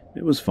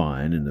 It was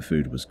fine, and the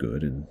food was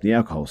good, and the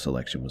alcohol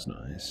selection was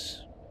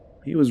nice.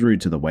 He was rude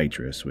to the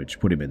waitress, which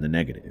put him in the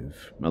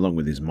negative, along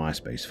with his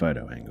MySpace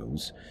photo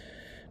angles.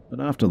 But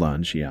after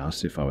lunch, he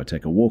asked if I would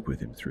take a walk with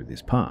him through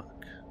this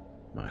park.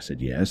 I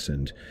said yes,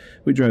 and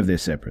we drove there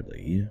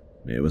separately.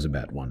 It was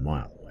about 1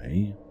 mile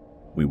away.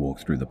 We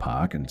walked through the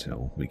park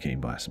until we came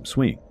by some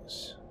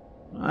swings.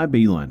 I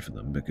beelined for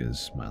them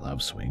because I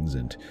love swings,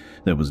 and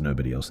there was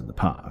nobody else in the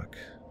park.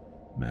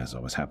 As I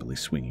was happily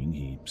swinging,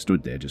 he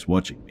stood there just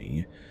watching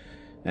me,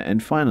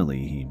 and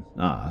finally he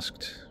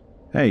asked,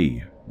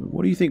 "Hey,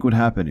 what do you think would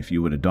happen if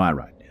you were to die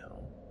right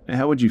now?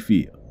 How would you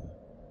feel?"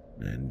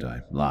 And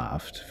I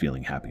laughed,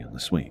 feeling happy on the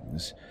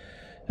swings,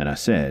 and I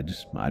said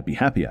I'd be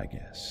happy, I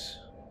guess.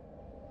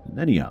 And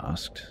then he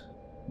asked,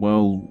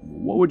 "Well,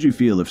 what would you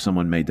feel if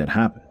someone made that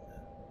happen?"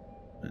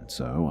 And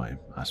so I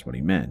asked what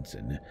he meant,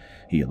 and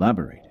he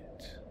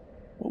elaborated.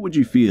 "What would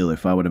you feel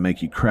if I were to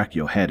make you crack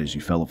your head as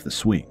you fell off the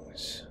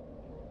swings?"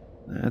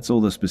 That's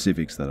all the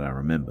specifics that I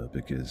remember,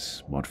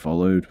 because what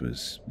followed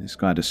was this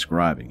guy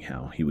describing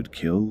how he would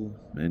kill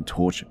and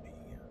torture me.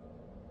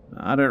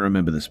 I don't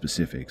remember the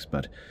specifics,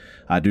 but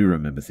I do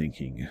remember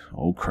thinking,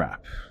 "Oh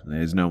crap,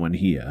 there's no one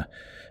here,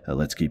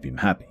 let's keep him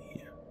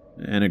happy,"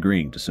 and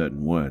agreeing to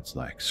certain words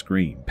like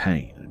scream,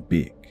 pain, and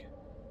big.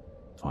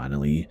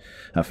 Finally,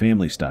 a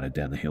family started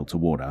down the hill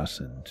toward us,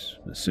 and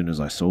as soon as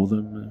I saw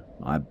them,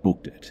 I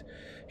booked it,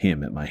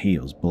 him at my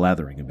heels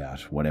blathering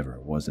about whatever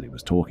it was that he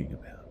was talking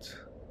about.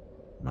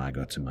 I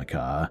got to my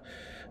car,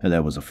 and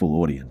there was a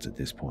full audience at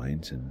this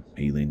point, and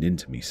he leaned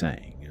into me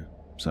saying,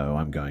 so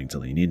I'm going to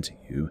lean into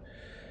you.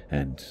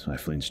 And I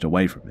flinched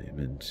away from him,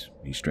 and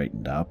he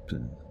straightened up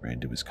and ran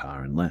to his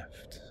car and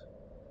left.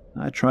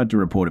 I tried to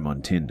report him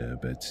on Tinder,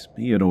 but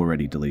he had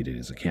already deleted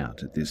his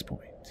account at this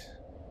point.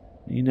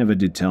 He never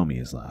did tell me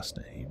his last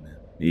name.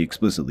 He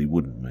explicitly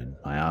wouldn't when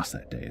I asked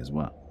that day as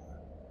well.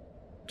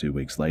 2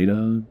 weeks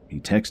later, he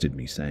texted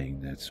me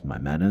saying that my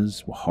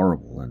manners were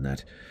horrible and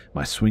that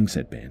my swing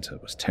set banter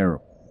was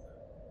terrible.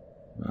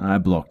 I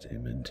blocked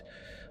him, and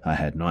I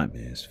had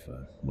nightmares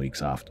for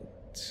weeks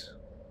afterwards.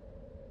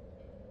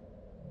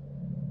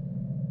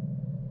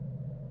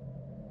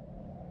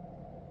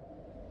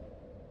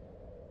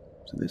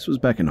 So this was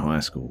back in high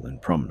school and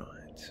prom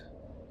night.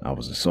 I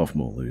was a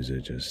sophomore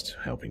loser just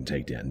helping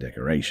take down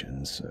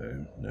decorations,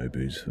 so no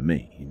booze for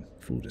me,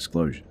 full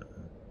disclosure.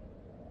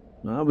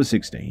 I was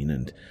 16,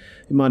 and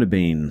it might have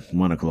been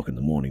 1 o'clock in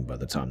the morning by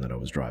the time that I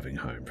was driving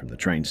home from the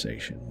train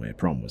station where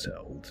prom was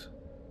held.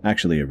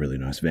 Actually a really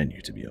nice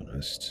venue, to be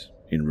honest,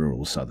 in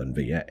rural southern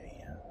VA.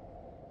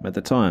 At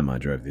the time, I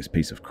drove this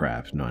piece of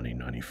crap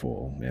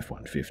 1994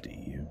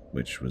 F-150,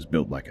 which was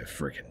built like a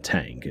frickin'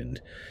 tank, and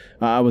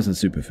I wasn't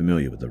super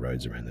familiar with the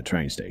roads around the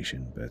train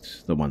station,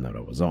 but the one that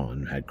I was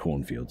on had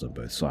cornfields on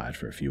both sides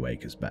for a few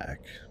acres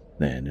back.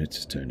 Then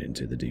it turned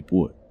into the deep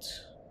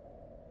woods.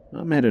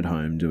 I'm headed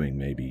home doing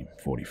maybe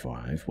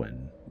 45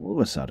 when, all of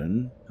a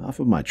sudden,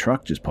 half of my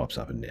truck just pops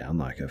up and down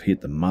like I've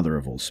hit the mother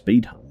of all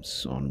speed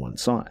humps on one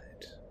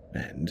side.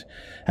 And,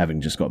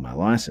 having just got my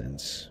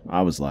license,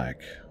 I was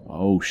like,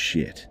 oh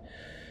shit.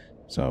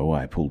 So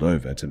I pulled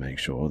over to make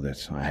sure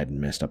that I hadn't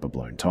messed up a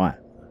blown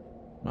tire.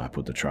 I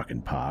put the truck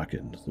in park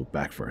and look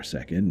back for a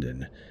second,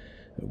 and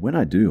when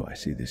I do, I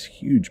see this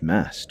huge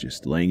mass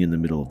just laying in the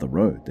middle of the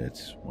road that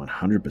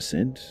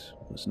 100%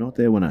 was not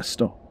there when I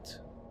stopped.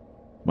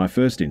 My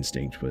first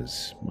instinct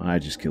was, I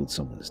just killed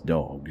someone's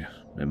dog,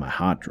 and my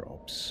heart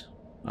drops.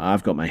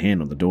 I've got my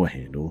hand on the door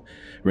handle,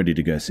 ready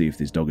to go see if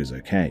this dog is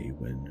okay,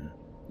 when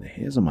the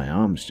hairs on my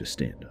arms just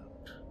stand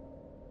up.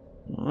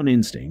 On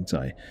instinct,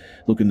 I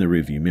look in the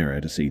rearview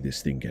mirror to see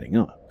this thing getting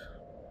up,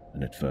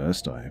 and at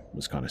first I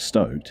was kind of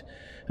stoked,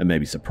 and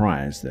maybe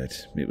surprised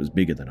that it was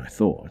bigger than I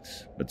thought,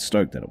 but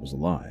stoked that it was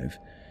alive,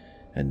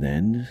 and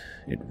then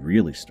it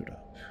really stood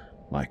up,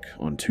 like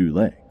on 2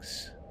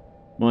 legs.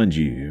 Mind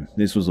you,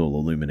 this was all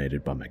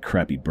illuminated by my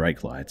crappy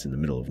brake lights in the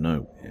middle of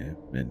nowhere,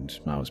 and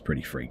I was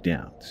pretty freaked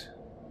out.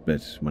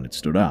 But when it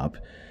stood up,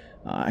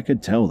 I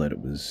could tell that it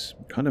was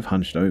kind of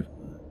hunched over.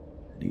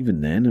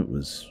 Even then, it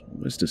was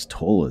almost as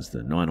tall as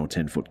the 9 or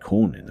 10 foot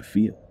corn in the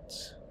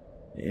fields.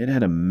 It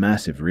had a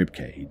massive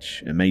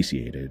ribcage,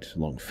 emaciated,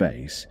 long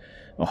face.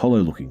 A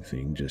hollow-looking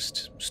thing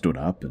just stood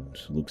up and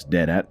looked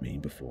dead at me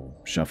before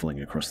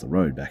shuffling across the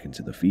road back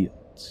into the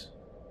fields.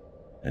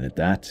 And at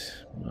that,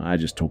 I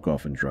just took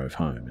off and drove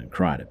home and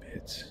cried a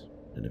bit.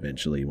 And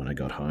eventually, when I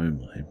got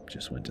home, I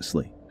just went to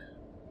sleep.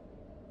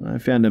 I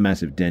found a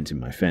massive dent in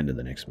my fender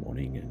the next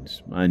morning, and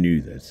I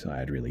knew that I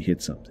had really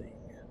hit something.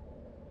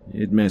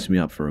 It messed me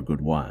up for a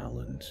good while,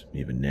 and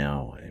even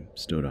now I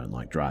still don't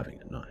like driving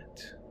at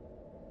night.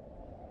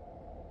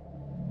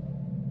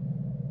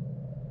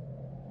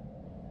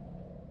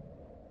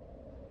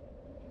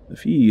 A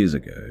few years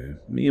ago,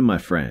 me and my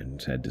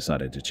friend had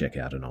decided to check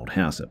out an old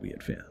house that we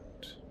had found.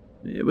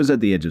 It was at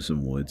the edge of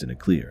some woods in a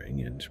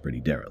clearing and pretty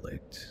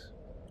derelict.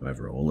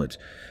 Overall, it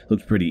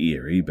looked pretty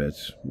eerie, but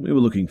we were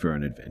looking for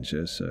an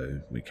adventure,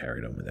 so we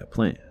carried on with our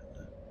plan.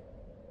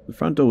 The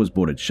front door was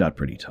boarded shut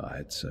pretty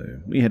tight, so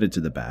we headed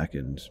to the back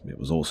and it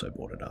was also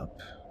boarded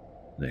up.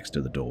 Next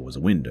to the door was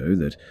a window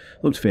that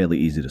looked fairly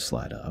easy to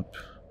slide up.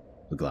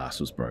 The glass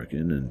was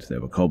broken and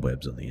there were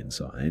cobwebs on the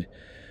inside.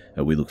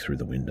 We looked through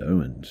the window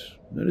and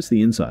noticed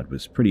the inside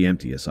was pretty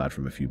empty aside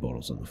from a few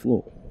bottles on the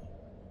floor.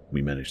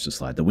 We managed to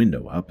slide the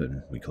window up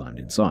and we climbed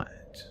inside.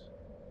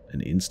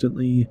 And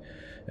instantly,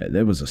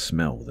 there was a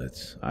smell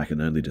that I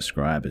can only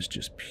describe as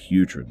just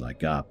putrid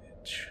like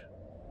garbage.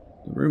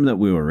 The room that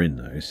we were in,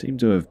 though,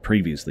 seemed to have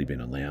previously been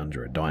a lounge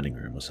or a dining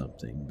room or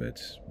something,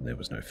 but there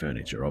was no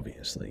furniture,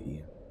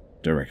 obviously.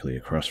 Directly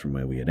across from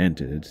where we had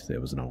entered,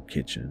 there was an old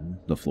kitchen.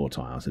 The floor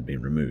tiles had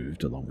been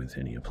removed, along with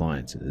any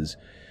appliances,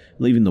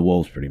 leaving the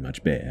walls pretty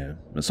much bare,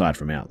 aside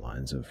from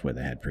outlines of where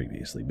they had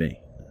previously been.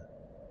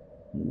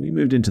 We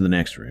moved into the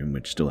next room,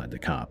 which still had the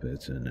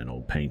carpet and an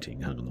old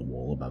painting hung on the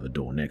wall above a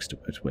door next to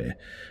it, where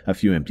a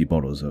few empty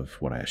bottles of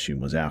what I assume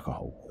was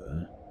alcohol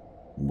were.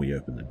 We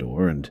opened the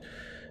door, and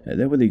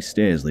there were these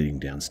stairs leading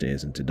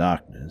downstairs into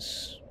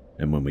darkness,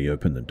 and when we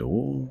opened the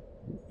door,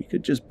 we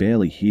could just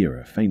barely hear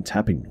a faint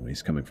tapping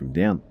noise coming from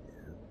down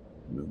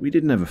there. We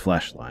didn't have a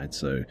flashlight,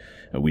 so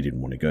we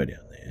didn't want to go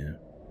down there.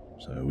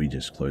 So we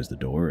just closed the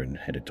door and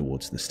headed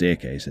towards the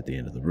staircase at the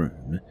end of the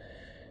room.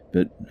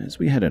 But as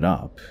we headed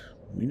up,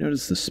 we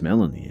noticed the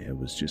smell in the air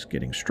was just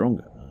getting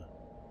stronger.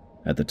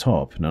 At the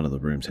top, none of the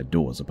rooms had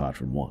doors apart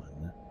from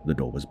one. The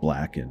door was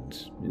black, and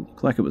it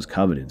looked like it was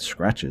covered in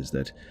scratches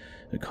that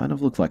kind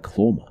of looked like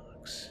claw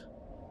marks.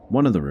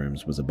 One of the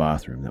rooms was a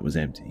bathroom that was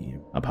empty,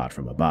 apart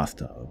from a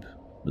bathtub.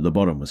 The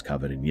bottom was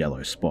covered in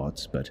yellow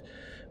spots, but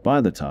by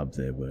the tub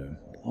there were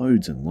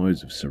loads and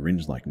loads of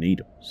syringe-like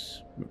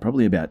needles,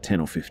 probably about 10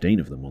 or 15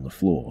 of them on the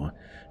floor,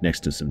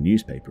 next to some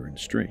newspaper and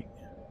string.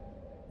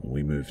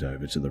 We moved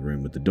over to the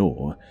room with the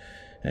door,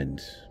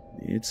 and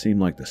it seemed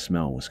like the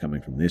smell was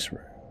coming from this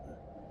room.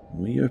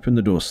 We opened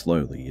the door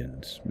slowly,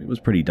 and it was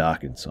pretty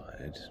dark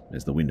inside,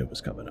 as the window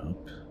was covered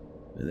up.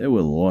 There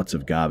were lots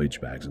of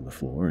garbage bags on the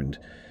floor, and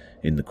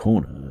in the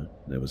corner,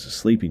 there was a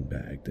sleeping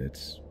bag that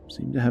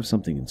seemed to have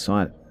something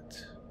inside of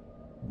it.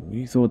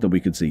 We thought that we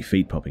could see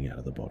feet popping out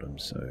of the bottom,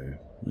 so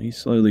we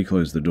slowly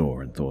closed the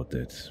door and thought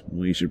that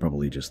we should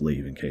probably just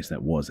leave in case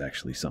that was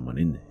actually someone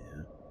in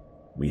there.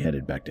 We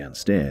headed back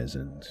downstairs,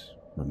 and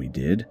when we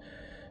did,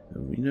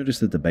 we noticed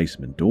that the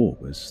basement door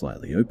was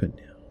slightly open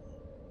now.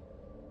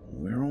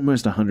 We're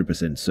almost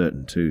 100%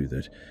 certain, too,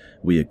 that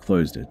we had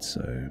closed it,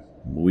 so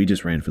we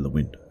just ran for the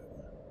window.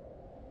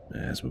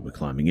 As we were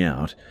climbing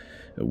out,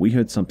 we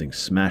heard something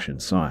smash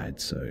inside,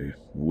 so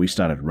we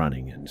started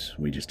running and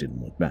we just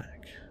didn't look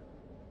back.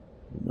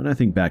 When I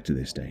think back to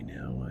this day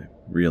now, I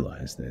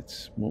realize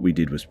that what we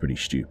did was pretty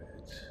stupid.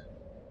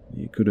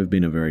 It could have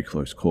been a very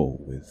close call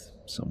with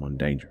someone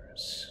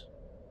dangerous.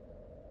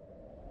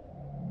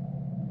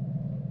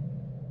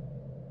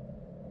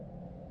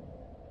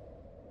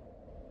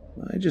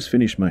 I just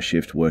finished my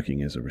shift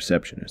working as a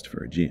receptionist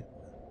for a gym.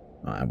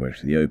 I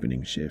worked the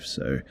opening shift,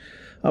 so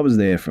I was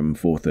there from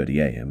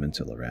 4:30 a.m.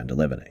 until around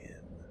 11 a.m.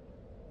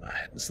 I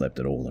hadn't slept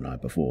at all the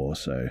night before,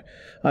 so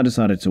I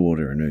decided to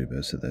order an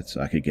Uber so that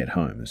I could get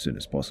home as soon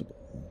as possible.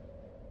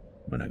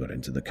 When I got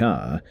into the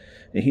car,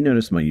 he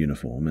noticed my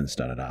uniform and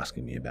started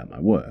asking me about my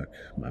work,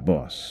 my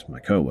boss, my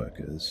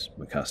co-workers,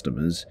 my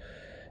customers.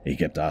 He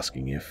kept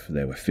asking if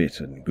they were fit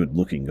and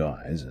good-looking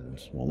guys and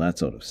all that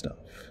sort of stuff.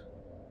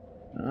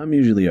 I'm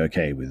usually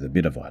okay with a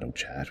bit of idle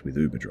chat with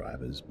Uber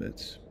drivers,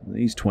 but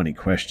these 20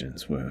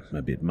 questions were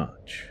a bit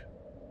much.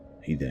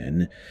 He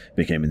then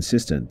became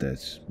insistent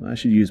that I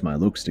should use my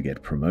looks to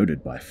get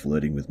promoted by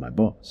flirting with my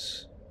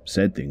boss.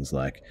 Said things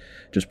like,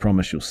 just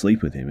promise you'll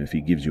sleep with him if he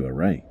gives you a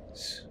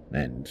raise,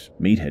 and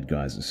meathead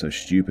guys are so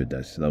stupid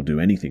that they'll do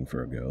anything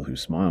for a girl who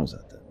smiles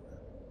at them.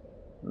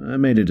 I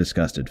made a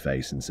disgusted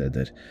face and said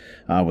that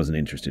I wasn't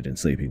interested in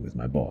sleeping with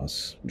my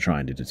boss,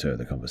 trying to deter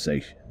the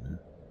conversation.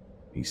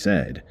 He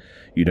said,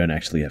 you don't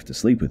actually have to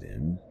sleep with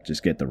him,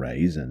 just get the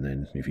raise, and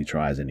then if he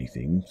tries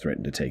anything,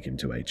 threaten to take him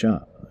to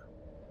HR.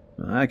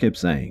 I kept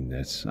saying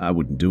that I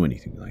wouldn't do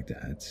anything like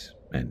that,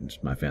 and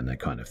I found that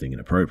kind of thing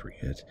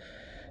inappropriate,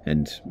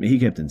 and he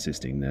kept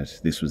insisting that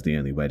this was the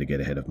only way to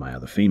get ahead of my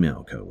other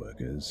female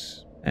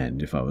co-workers,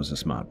 and if I was a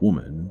smart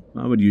woman,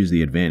 I would use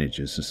the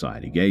advantages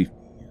society gave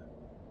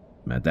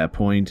me. At that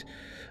point,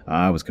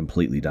 I was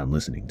completely done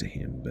listening to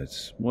him,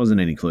 but wasn't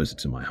any closer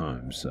to my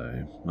home,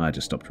 so I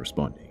just stopped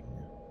responding.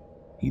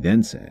 He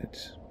then said,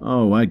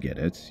 oh, I get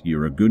it,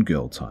 you're a good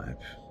girl type.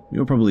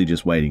 You're probably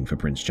just waiting for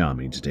Prince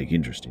Charming to take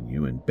interest in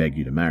you and beg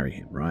you to marry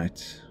him,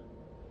 right?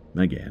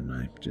 Again,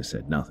 I just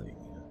said nothing.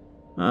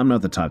 I'm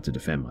not the type to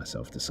defend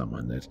myself to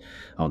someone that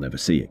I'll never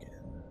see again.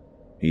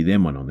 He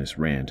then went on this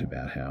rant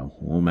about how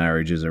all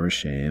marriages are a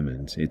sham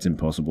and it's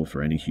impossible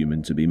for any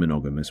human to be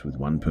monogamous with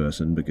one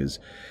person because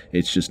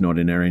it's just not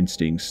in our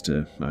instincts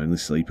to only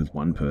sleep with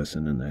one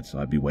person, and that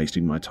I'd be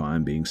wasting my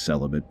time being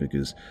celibate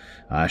because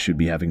I should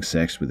be having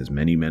sex with as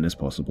many men as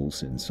possible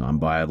since I'm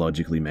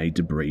biologically made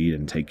to breed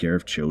and take care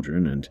of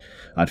children, and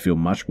I'd feel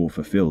much more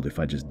fulfilled if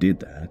I just did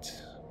that.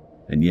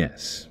 And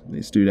yes,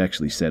 this dude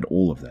actually said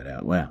all of that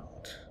out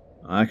loud.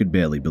 I could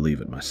barely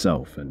believe it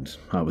myself, and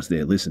I was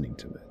there listening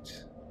to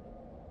it.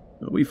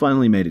 We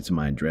finally made it to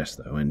my address,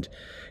 though, and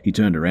he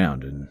turned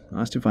around and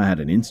asked if I had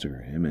an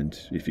Instagram and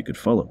if he could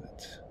follow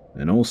it,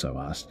 and also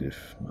asked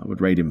if I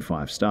would rate him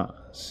 5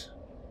 stars.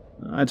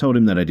 I told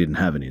him that I didn't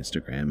have an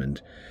Instagram,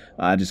 and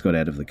I just got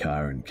out of the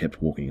car and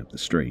kept walking up the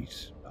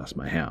street, past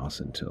my house,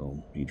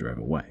 until he drove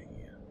away.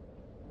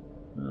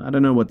 I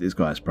don't know what this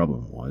guy's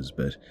problem was,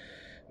 but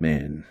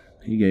man,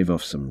 he gave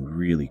off some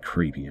really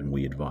creepy and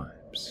weird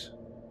vibes.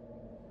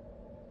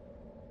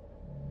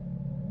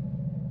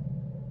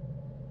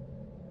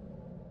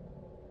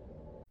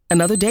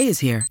 Another day is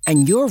here,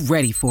 and you're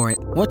ready for it.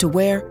 What to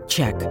wear?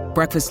 Check.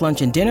 Breakfast,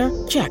 lunch, and dinner?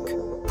 Check.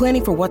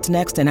 Planning for what's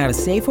next and how to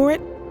save for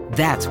it?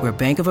 That's where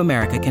Bank of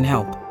America can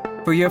help.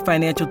 For your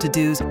financial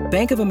to-dos,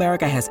 Bank of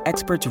America has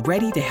experts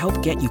ready to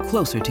help get you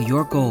closer to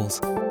your goals.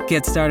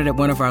 Get started at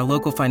one of our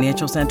local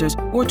financial centers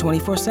or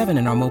 24/7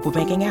 in our mobile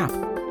banking app.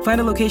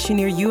 Find a location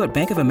near you at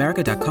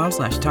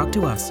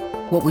bankofamerica.com/talktous.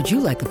 What would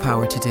you like the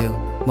power to do?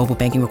 Mobile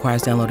banking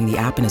requires downloading the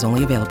app and is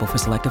only available for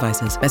select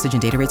devices. Message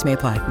and data rates may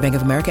apply. Bank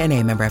of America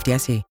NA, member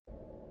FDIC.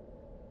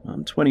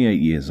 I'm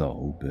 28 years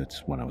old,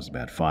 but when I was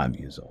about 5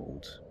 years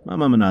old, my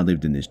mum and I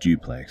lived in this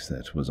duplex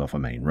that was off a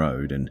main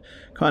road and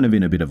kind of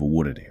in a bit of a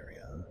wooded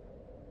area.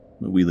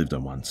 We lived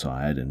on one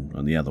side, and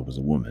on the other was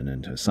a woman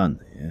and her son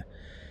there.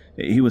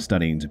 He was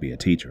studying to be a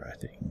teacher, I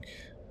think.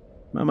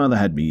 My mother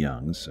had me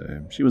young,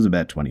 so she was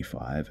about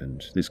 25,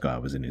 and this guy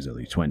was in his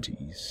early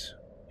 20s.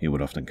 He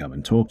would often come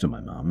and talk to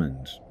my mum,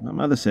 and my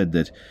mother said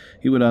that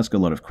he would ask a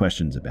lot of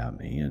questions about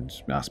me and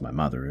ask my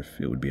mother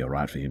if it would be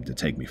alright for him to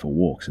take me for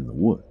walks in the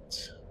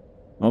woods.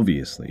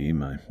 Obviously,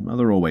 my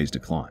mother always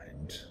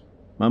declined.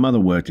 My mother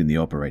worked in the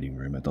operating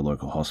room at the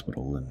local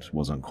hospital and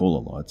was on call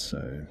a lot,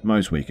 so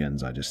most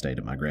weekends I just stayed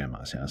at my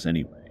grandma's house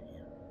anyway.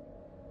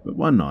 But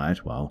one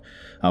night, while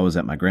I was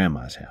at my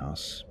grandma's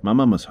house, my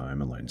mum was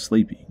home alone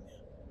sleeping,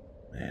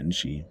 and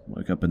she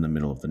woke up in the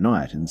middle of the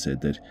night and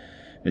said that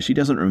she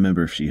doesn't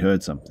remember if she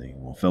heard something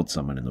or felt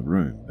someone in the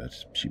room,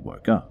 but she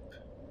woke up,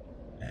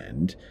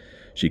 and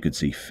she could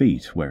see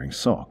feet wearing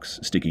socks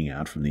sticking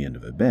out from the end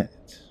of her bed.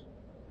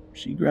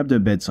 She grabbed her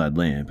bedside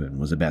lamp and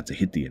was about to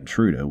hit the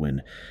intruder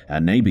when our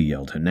neighbor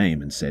yelled her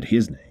name and said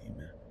his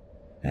name,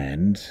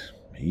 and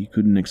he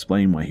couldn't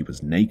explain why he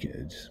was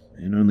naked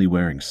and only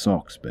wearing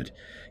socks, but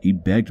he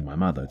begged my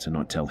mother to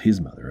not tell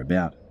his mother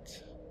about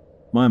it.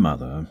 My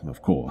mother,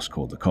 of course,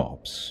 called the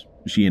cops.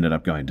 She ended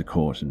up going to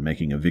court and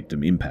making a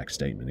victim impact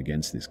statement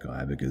against this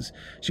guy because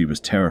she was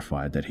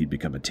terrified that he'd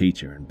become a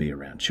teacher and be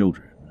around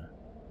children.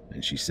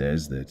 And she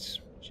says that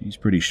she's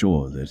pretty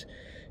sure that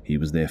he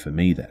was there for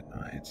me that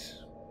night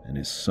and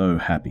is so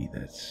happy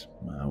that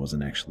I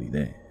wasn't actually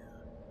there.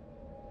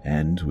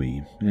 And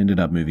we ended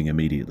up moving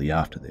immediately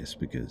after this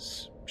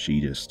because she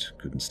just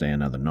couldn't stay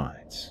another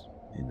night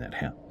in that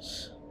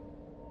house.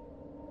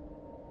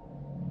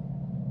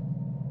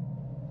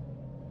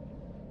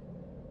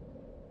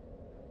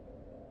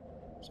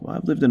 So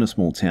I've lived in a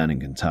small town in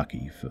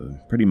Kentucky for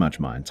pretty much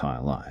my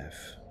entire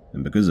life,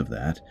 and because of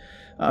that,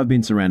 I've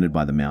been surrounded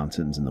by the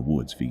mountains and the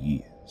woods for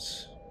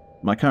years.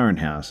 My current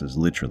house is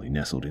literally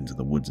nestled into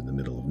the woods in the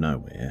middle of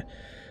nowhere,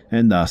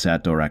 and thus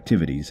outdoor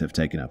activities have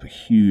taken up a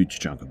huge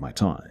chunk of my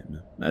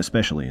time,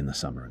 especially in the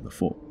summer and the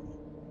fall.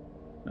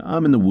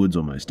 I'm in the woods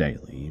almost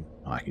daily,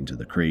 hiking to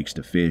the creeks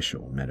to fish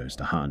or meadows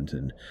to hunt,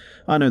 and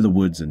I know the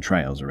woods and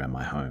trails around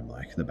my home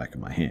like the back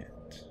of my hand.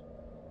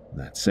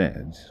 That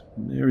said,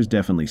 there is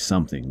definitely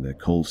something that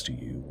calls to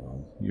you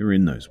while you're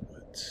in those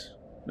woods,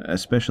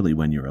 especially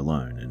when you're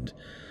alone, and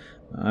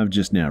I've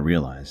just now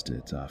realized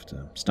it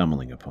after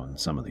stumbling upon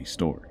some of these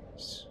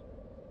stories.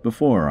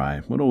 Before,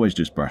 I would always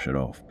just brush it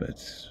off,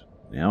 but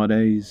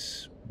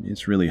nowadays,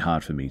 it's really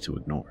hard for me to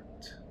ignore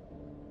it.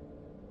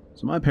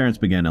 So my parents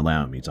began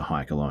allowing me to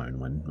hike alone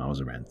when I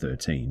was around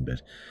 13,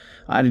 but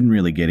I didn't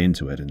really get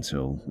into it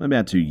until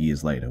about 2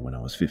 years later when I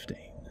was 15.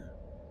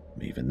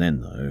 Even then,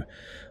 though,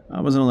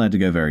 I wasn't allowed to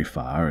go very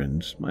far,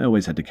 and I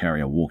always had to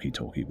carry a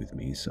walkie-talkie with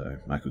me so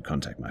I could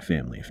contact my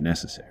family if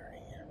necessary.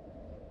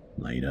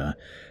 Later,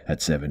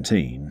 at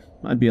 17,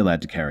 I'd be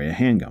allowed to carry a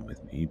handgun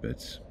with me,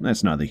 but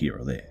that's neither here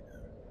or there.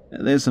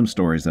 There's some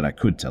stories that I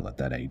could tell at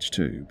that age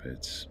too,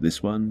 but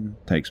this one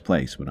takes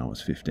place when I was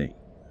 15.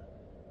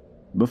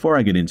 Before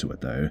I get into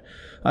it though,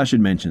 I should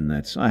mention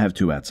that I have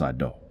 2 outside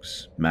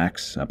dogs,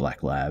 Max, a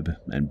black lab,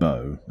 and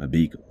Bo, a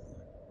beagle.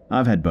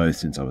 I've had both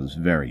since I was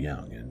very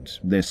young, and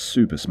they're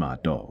super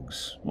smart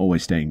dogs,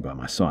 always staying by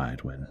my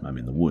side when I'm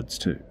in the woods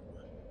too.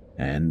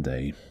 And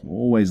they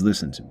always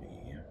listen to me.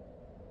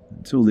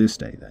 Until this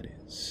day, that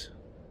is.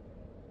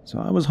 So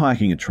I was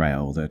hiking a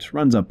trail that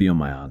runs up beyond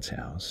my aunt's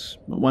house,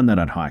 one that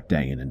I'd hike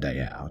day in and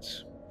day out,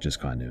 just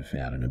kind of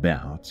out and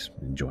about,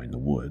 enjoying the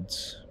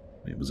woods.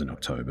 It was in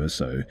October,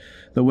 so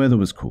the weather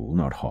was cool,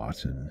 not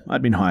hot, and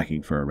I'd been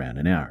hiking for around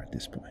an hour at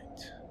this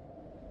point.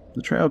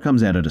 The trail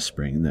comes out at a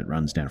spring that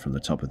runs down from the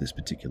top of this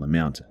particular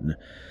mountain.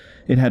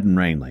 It hadn't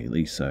rained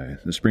lately, so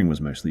the spring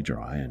was mostly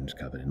dry and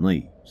covered in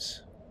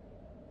leaves.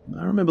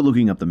 I remember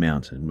looking up the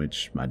mountain,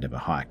 which I'd never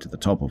hiked to the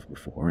top of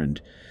before,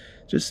 and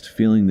just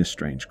feeling this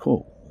strange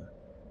call.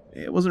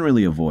 It wasn't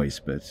really a voice,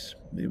 but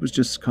it was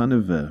just kind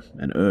of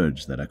an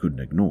urge that I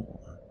couldn't ignore.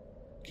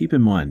 Keep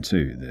in mind,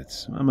 too,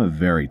 that I'm a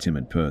very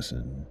timid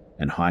person,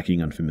 and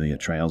hiking unfamiliar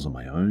trails on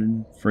my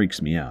own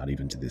freaks me out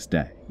even to this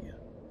day.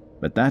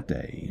 But that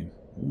day,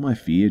 all my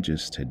fear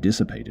just had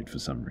dissipated for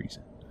some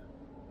reason.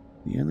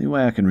 The only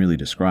way I can really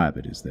describe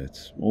it is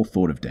that all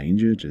thought of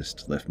danger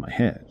just left my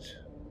head,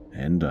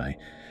 and I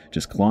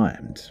just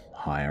climbed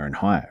higher and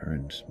higher,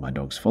 and my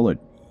dogs followed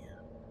me.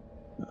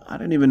 I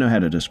don't even know how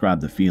to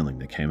describe the feeling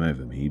that came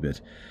over me,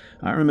 but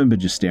I remember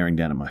just staring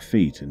down at my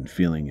feet and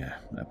feeling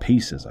a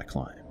peace as I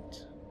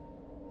climbed.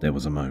 There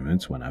was a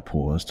moment when I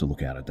paused to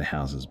look out at the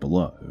houses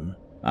below.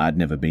 I'd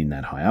never been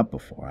that high up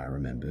before, I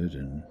remembered,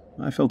 and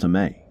I felt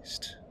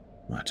amazed.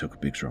 I took a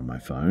picture on my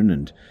phone,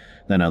 and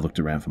then I looked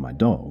around for my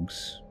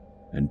dogs,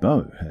 and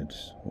Bo had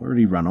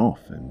already run off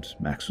and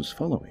Max was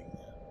following.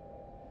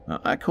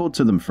 I called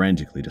to them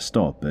frantically to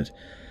stop, but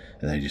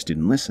they just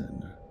didn't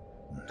listen.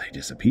 They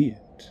disappeared.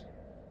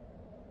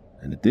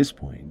 And at this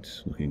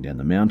point, looking down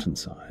the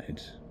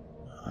mountainside,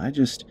 I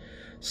just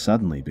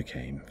suddenly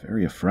became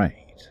very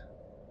afraid.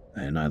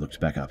 And I looked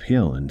back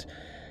uphill, and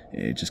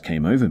it just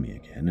came over me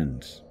again,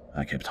 and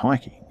I kept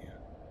hiking.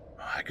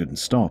 I couldn't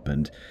stop,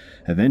 and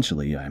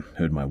eventually I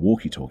heard my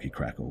walkie-talkie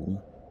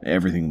crackle.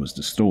 Everything was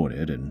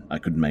distorted, and I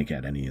couldn't make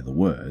out any of the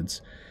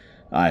words.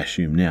 I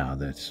assume now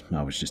that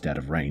I was just out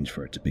of range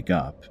for it to pick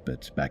up,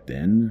 but back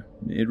then,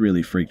 it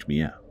really freaked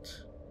me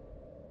out.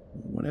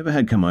 Whatever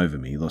had come over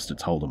me lost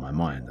its hold on my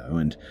mind, though,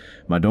 and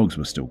my dogs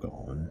were still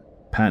gone.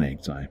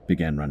 Panicked, I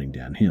began running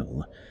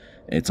downhill.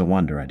 It's a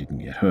wonder I didn't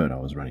get hurt. I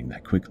was running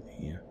that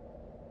quickly.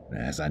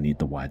 As I neared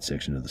the wide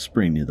section of the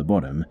spring near the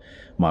bottom,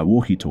 my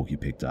walkie-talkie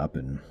picked up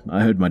and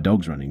I heard my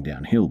dogs running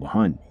downhill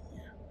behind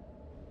me.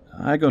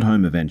 I got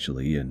home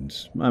eventually and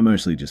I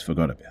mostly just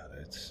forgot about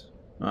it.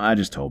 I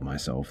just told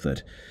myself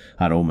that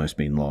I'd almost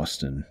been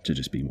lost and to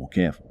just be more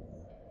careful.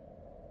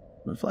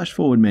 Flash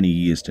forward many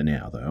years to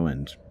now though,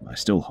 and I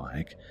still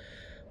hike.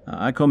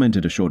 I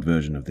commented a short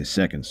version of this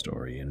second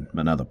story in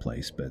another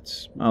place,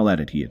 but I'll add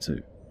it here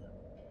too.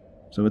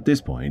 So at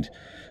this point,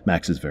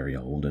 Max is very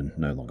old and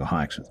no longer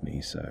hikes with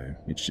me, so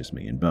it's just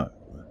me and Bo.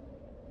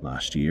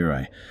 Last year,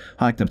 I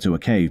hiked up to a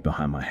cave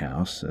behind my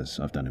house, as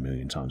I've done a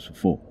million times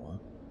before,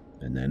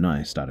 and then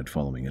I started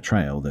following a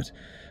trail that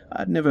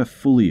I'd never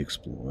fully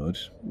explored,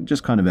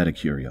 just kind of out of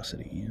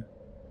curiosity.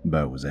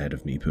 Bo was ahead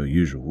of me per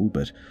usual,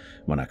 but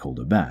when I called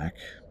her back,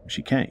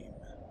 she came.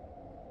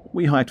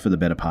 We hiked for the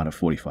better part of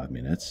 45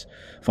 minutes,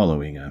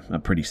 following a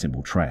pretty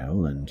simple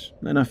trail, and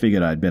then I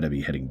figured I'd better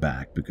be heading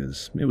back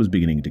because it was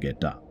beginning to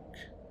get dark.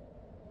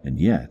 And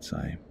yet,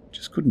 I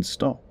just couldn't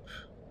stop.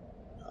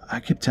 I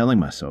kept telling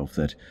myself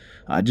that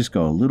I'd just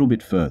go a little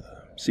bit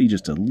further, see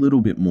just a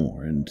little bit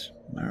more, and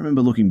I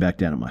remember looking back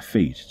down at my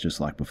feet,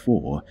 just like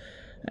before,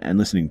 and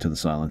listening to the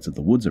silence of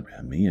the woods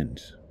around me, and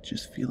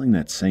just feeling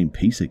that same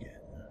peace again.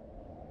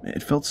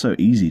 It felt so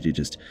easy to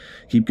just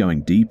keep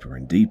going deeper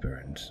and deeper,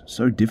 and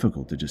so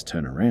difficult to just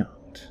turn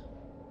around.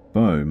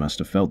 Bo must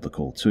have felt the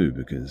call too,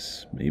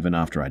 because even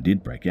after I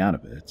did break out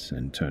of it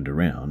and turned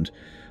around,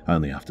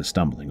 only after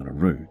stumbling on a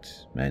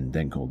root, and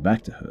then called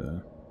back to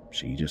her,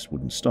 she just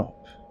wouldn't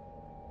stop.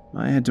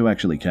 I had to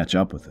actually catch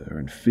up with her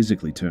and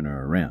physically turn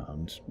her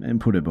around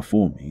and put her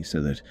before me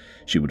so that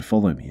she would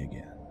follow me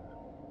again.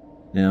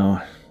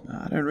 Now,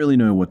 I don't really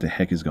know what the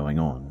heck is going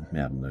on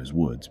out in those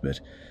woods, but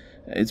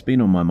it's been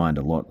on my mind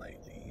a lot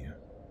lately.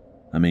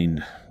 I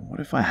mean,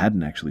 what if I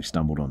hadn't actually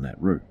stumbled on that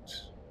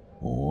route?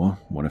 Or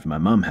what if my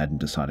mum hadn't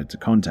decided to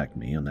contact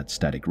me on that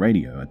static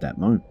radio at that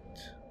moment?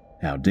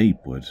 How deep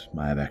would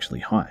I have actually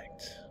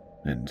hiked?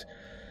 And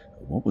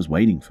what was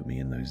waiting for me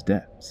in those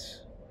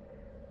depths?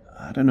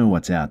 I don't know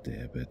what's out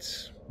there,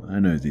 but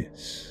I know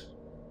this.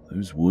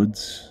 Those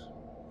woods,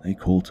 they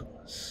call to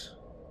us.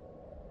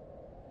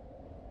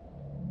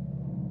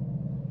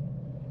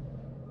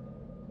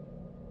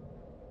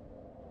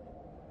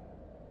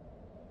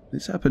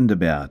 This happened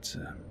about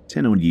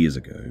 10 odd years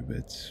ago,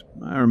 but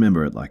I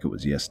remember it like it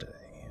was yesterday.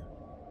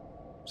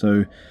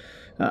 So,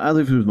 I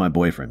lived with my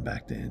boyfriend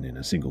back then in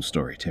a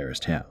single-story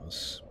terraced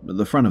house.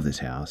 The front of this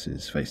house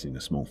is facing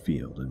a small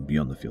field, and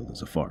beyond the field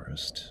is a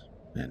forest.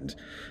 And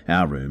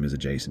our room is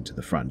adjacent to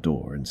the front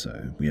door, and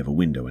so we have a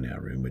window in our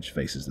room which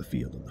faces the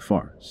field and the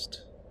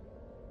forest.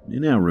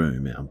 In our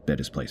room, our bed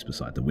is placed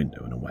beside the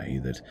window in a way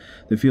that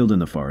the field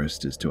and the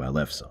forest is to our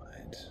left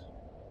side.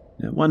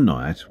 Now, one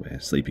night, we're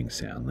sleeping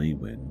soundly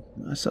when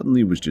I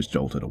suddenly was just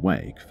jolted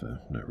awake for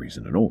no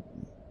reason at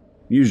all.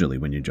 Usually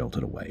when you're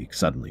jolted awake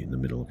suddenly in the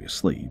middle of your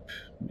sleep,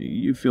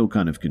 you feel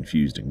kind of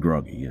confused and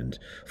groggy and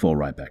fall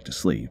right back to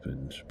sleep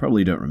and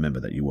probably don't remember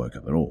that you woke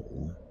up at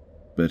all.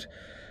 But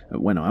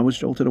when I was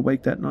jolted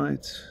awake that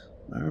night,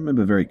 I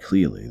remember very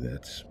clearly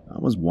that I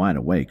was wide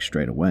awake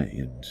straight away,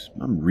 and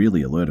I'm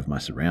really alert of my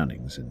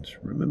surroundings, and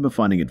remember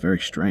finding it very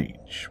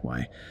strange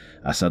why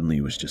I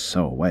suddenly was just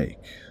so awake.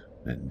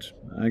 And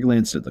I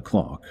glanced at the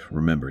clock,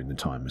 remembering the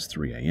time was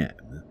 3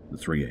 a.m., the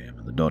 3 a.m.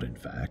 on the dot in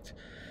fact,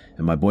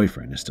 and my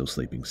boyfriend is still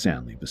sleeping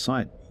soundly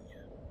beside me.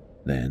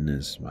 Then,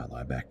 as I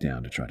lie back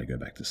down to try to go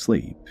back to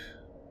sleep,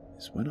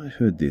 is when I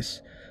heard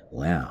this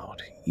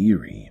loud,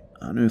 eerie,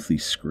 unearthly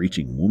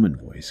screeching woman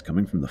voice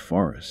coming from the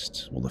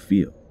forest or the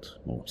field,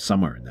 or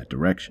somewhere in that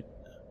direction.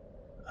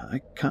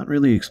 I can't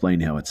really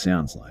explain how it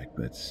sounds like,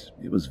 but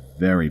it was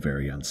very,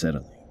 very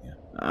unsettling,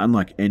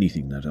 unlike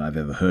anything that I've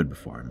ever heard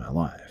before in my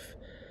life.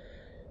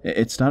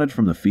 It started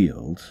from the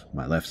field,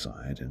 my left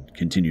side, and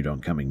continued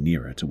on coming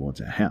nearer towards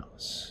our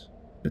house.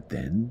 But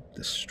then,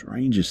 the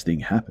strangest thing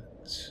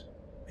happens.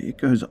 It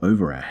goes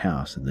over our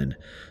house and then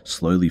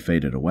slowly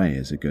faded away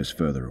as it goes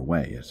further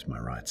away at my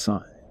right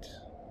side.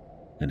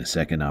 And a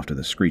second after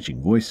the screeching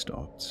voice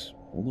stopped,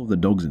 all of the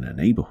dogs in our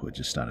neighborhood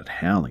just started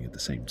howling at the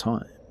same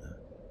time.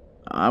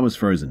 I was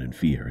frozen in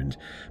fear, and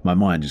my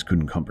mind just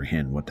couldn't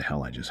comprehend what the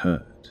hell I just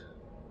heard.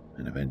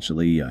 And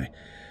eventually, I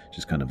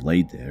just kind of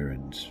laid there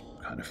and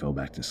kind of fell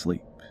back to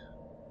sleep.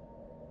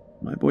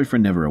 My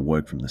boyfriend never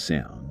awoke from the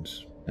sound,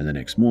 and the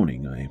next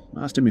morning I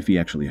asked him if he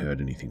actually heard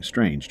anything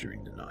strange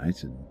during the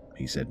night, and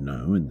he said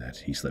no, and that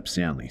he slept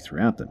soundly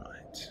throughout the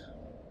night.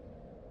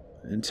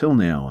 Until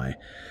now, I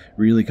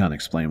really can't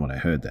explain what I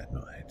heard that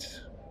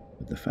night,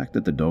 but the fact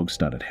that the dogs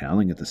started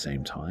howling at the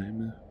same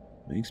time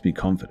makes me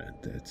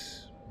confident that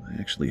I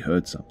actually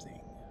heard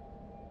something,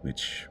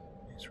 which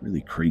is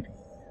really creepy.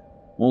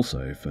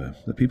 Also, for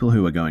the people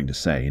who are going to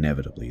say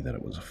inevitably that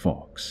it was a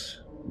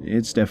fox,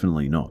 it's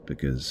definitely not,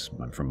 because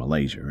I'm from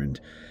Malaysia and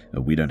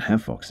we don't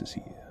have foxes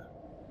here.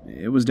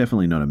 It was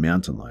definitely not a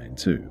mountain lion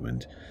too,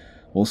 and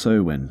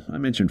also when I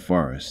mentioned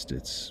forest,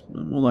 it's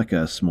more like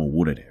a small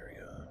wooded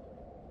area.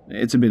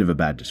 It's a bit of a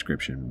bad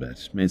description,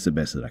 but it's the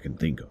best that I can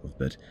think of,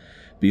 but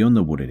beyond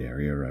the wooded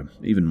area are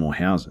even more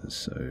houses,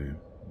 so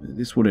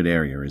This wooded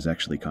area is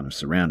actually kind of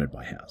surrounded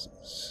by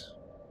houses.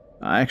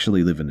 I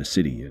actually live in the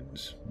city, and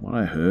what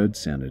I heard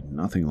sounded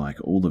nothing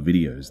like all the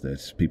videos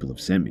that people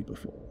have sent me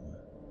before.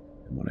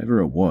 And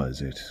whatever it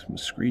was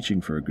screeching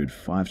for a good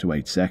 5 to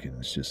 8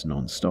 seconds, just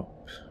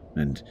non-stop.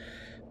 And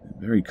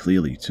very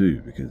clearly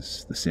too,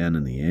 because the sound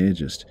in the air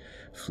just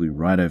flew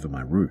right over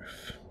my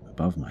roof,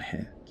 above my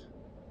head.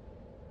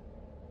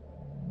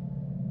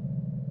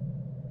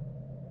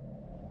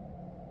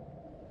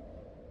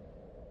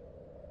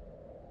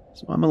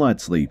 So I'm a light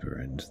sleeper,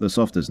 and the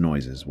softest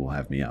noises will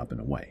have me up and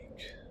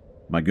awake.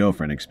 My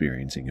girlfriend,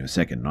 experiencing her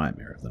second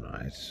nightmare of the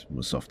night,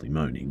 was softly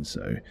moaning,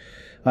 so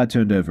I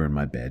turned over in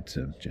my bed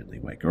to gently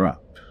wake her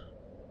up.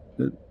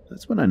 But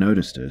that's when I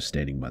noticed her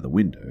standing by the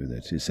window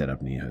that is set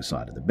up near her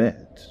side of the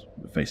bed,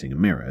 facing a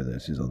mirror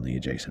that is on the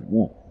adjacent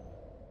wall.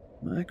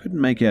 I couldn't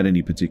make out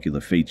any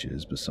particular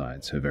features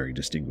besides her very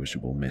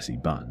distinguishable messy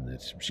bun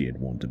that she had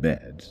worn to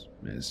bed,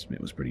 as it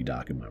was pretty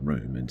dark in my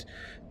room and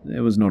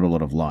there was not a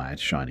lot of light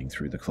shining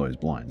through the closed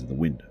blinds of the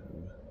window.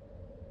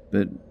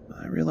 But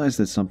I realized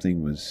that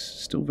something was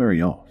still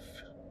very off,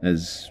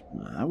 as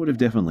I would have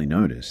definitely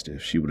noticed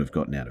if she would have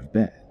gotten out of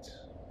bed.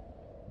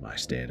 I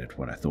stared at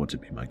what I thought to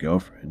be my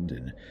girlfriend,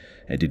 and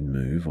it didn't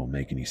move or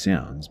make any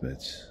sounds,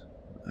 but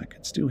I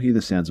could still hear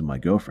the sounds of my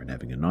girlfriend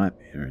having a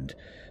nightmare, and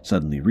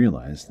suddenly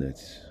realized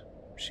that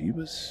she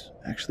was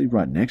actually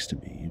right next to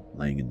me,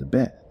 laying in the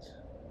bed.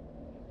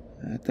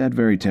 At that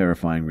very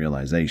terrifying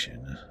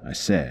realization, I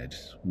said,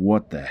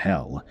 "What the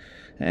hell?"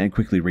 and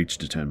quickly reached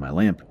to turn my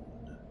lamp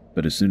on.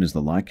 But as soon as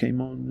the light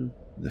came on,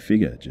 the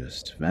figure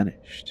just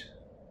vanished.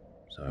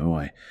 So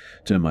I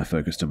turned my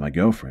focus to my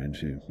girlfriend,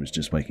 who was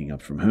just waking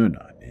up from her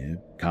nightmare,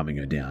 calming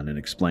her down and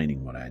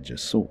explaining what I had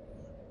just saw.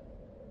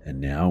 And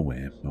now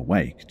we're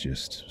awake,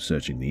 just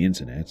searching the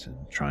internet and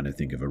trying to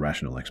think of a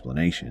rational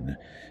explanation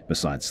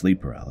besides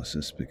sleep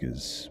paralysis,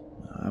 because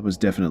I was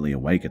definitely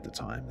awake at the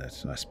time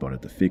that I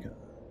spotted the figure.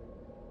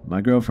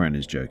 My girlfriend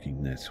is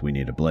joking that we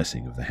need a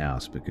blessing of the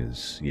house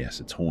because,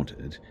 yes, it's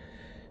haunted.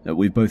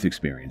 We've both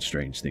experienced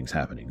strange things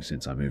happening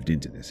since I moved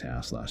into this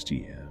house last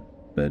year,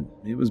 but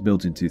it was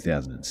built in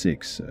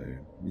 2006, so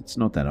it's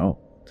not that old.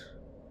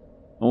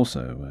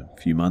 Also,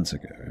 a few months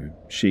ago,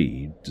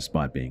 she,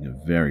 despite being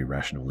a very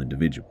rational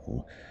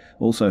individual,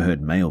 also heard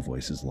male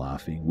voices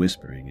laughing,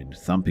 whispering, and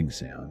thumping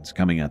sounds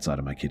coming outside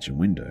of my kitchen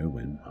window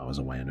when I was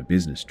away on a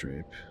business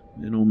trip,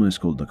 and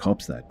almost called the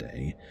cops that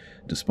day,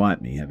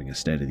 despite me having a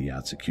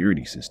state-of-the-art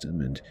security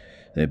system and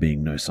there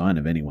being no sign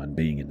of anyone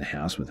being in the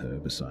house with her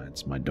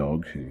besides my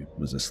dog, who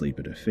was asleep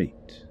at her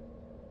feet.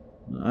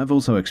 I've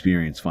also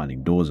experienced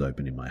finding doors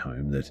open in my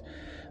home that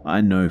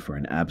I know for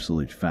an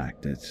absolute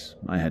fact that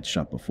I had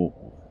shut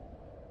before.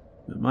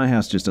 My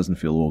house just doesn't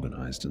feel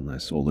organized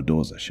unless all the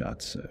doors are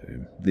shut, so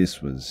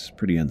this was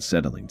pretty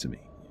unsettling to me.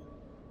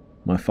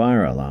 My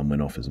fire alarm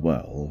went off as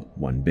well,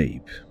 one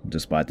beep,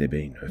 despite there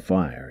being no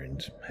fire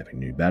and having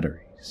new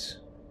batteries.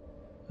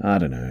 I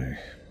don't know,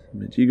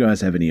 do you guys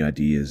have any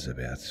ideas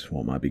about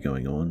what might be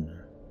going on?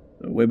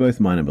 We're both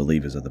minor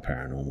believers of the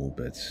paranormal,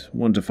 but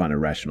want to find a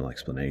rational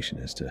explanation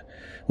as to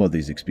what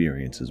these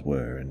experiences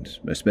were, and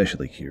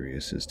especially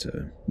curious as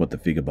to what the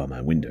figure by my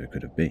window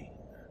could have been.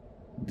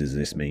 Does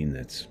this mean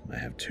that I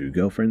have 2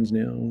 girlfriends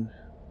now?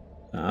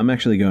 I'm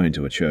actually going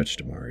to a church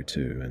tomorrow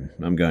too, and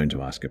I'm going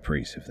to ask a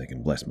priest if they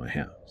can bless my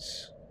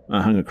house.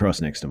 I hung a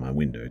cross next to my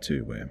window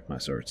too, where I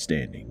saw it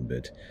standing,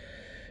 but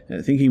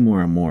thinking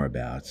more and more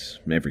about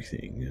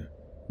everything,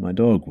 my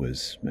dog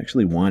was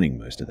actually whining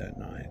most of that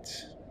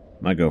night.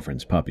 My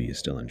girlfriend's puppy is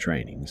still in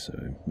training,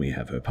 so we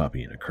have her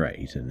puppy in a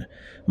crate, and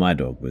my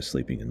dog was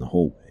sleeping in the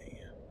hallway.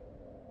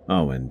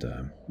 Oh, and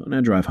on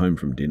our drive home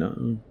from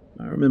dinner,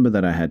 I remember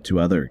that I had 2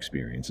 other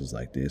experiences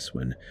like this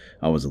when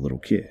I was a little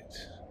kid.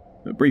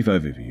 A brief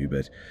overview,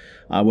 but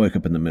I woke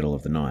up in the middle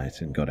of the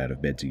night and got out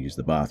of bed to use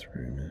the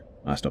bathroom.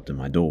 I stopped in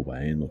my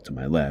doorway and looked to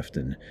my left,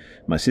 and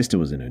my sister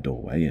was in her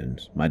doorway, and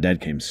my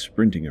dad came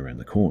sprinting around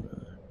the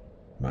corner.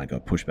 I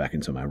got pushed back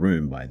into my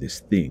room by this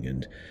thing,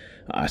 and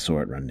I saw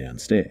it run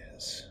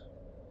downstairs.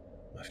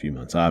 A few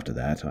months after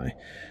that, I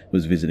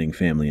was visiting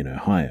family in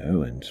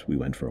Ohio, and we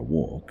went for a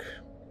walk.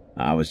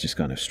 I was just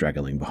kind of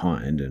straggling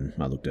behind, and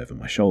I looked over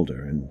my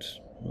shoulder, and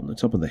on the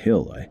top of the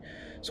hill I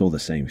saw the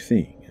same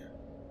thing.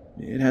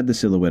 It had the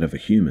silhouette of a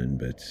human,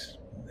 but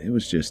there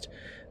was just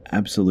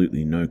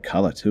absolutely no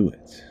color to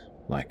it,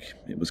 like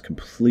it was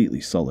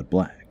completely solid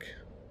black.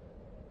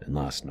 And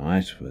last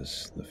night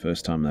was the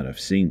first time that I've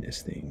seen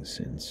this thing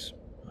since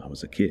I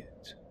was a kid.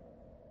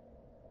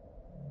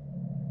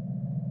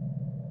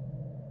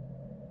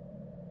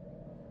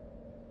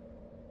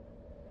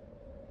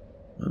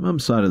 My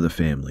mum's side of the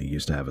family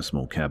used to have a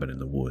small cabin in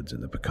the woods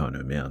in the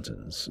Pocono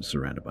Mountains,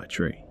 surrounded by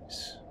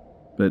trees.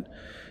 But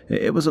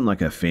it wasn't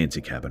like a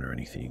fancy cabin or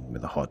anything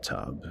with a hot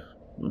tub.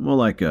 More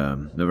like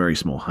a very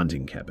small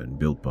hunting cabin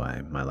built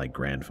by my late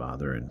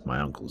grandfather and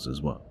my uncles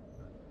as well.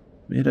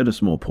 It had a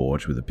small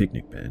porch with a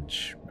picnic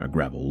bench, a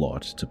gravel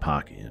lot to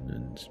park in,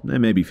 and there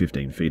maybe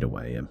 15 feet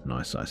away a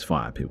nice-sized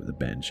fire pit with a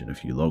bench and a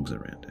few logs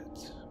around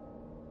it.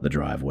 The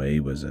driveway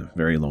was a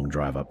very long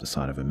drive up the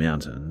side of a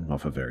mountain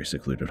off a very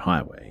secluded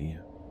highway.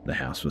 The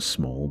house was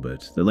small,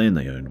 but the land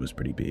they owned was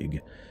pretty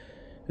big.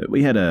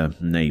 We had a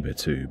neighbour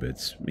too,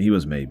 but he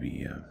was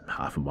maybe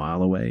half a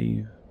mile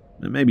away.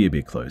 Maybe a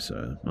bit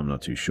closer, I'm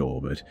not too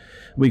sure, but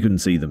we couldn't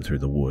see them through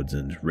the woods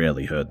and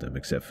rarely heard them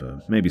except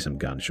for maybe some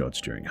gunshots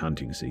during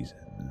hunting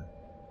season.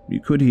 You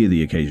could hear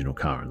the occasional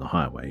car on the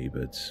highway,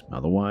 but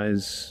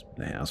otherwise,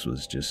 the house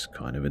was just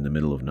kind of in the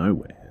middle of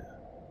nowhere.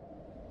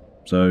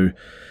 So,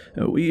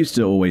 we used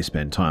to always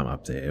spend time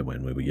up there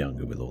when we were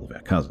younger with all of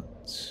our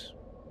cousins.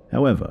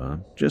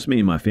 However, just me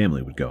and my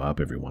family would go up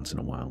every once in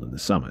a while in the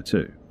summer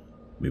too.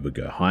 We would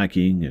go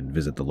hiking and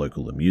visit the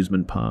local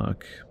amusement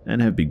park,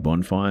 and have big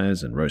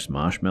bonfires and roast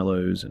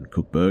marshmallows and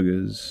cook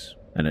burgers.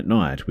 And at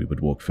night, we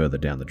would walk further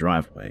down the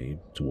driveway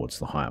towards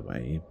the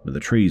highway, where the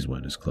trees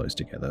weren't as close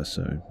together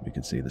so we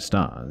could see the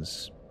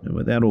stars. And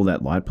without all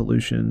that light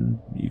pollution,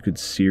 you could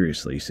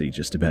seriously see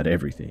just about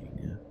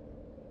everything.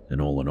 And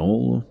all in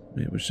all,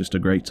 it was just a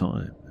great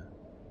time.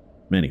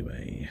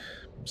 Anyway,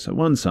 so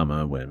one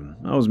summer when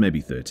I was maybe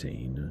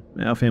 13,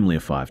 our family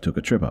of 5 took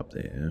a trip up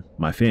there,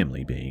 my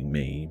family being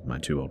me, my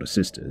 2 older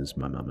sisters,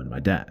 my mum and my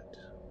dad.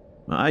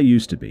 I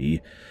used to be,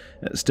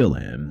 still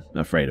am,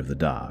 afraid of the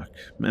dark,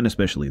 and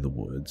especially the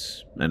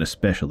woods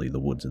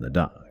in the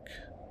dark.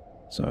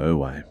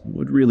 So I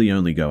would really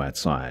only go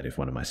outside if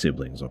one of my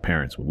siblings or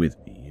parents were with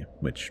me,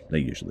 which they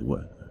usually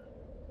were.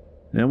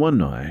 Now one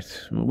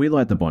night, we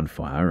light the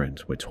bonfire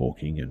and we're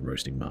talking and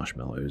roasting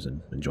marshmallows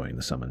and enjoying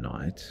the summer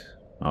night.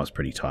 I was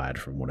pretty tired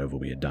from whatever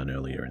we had done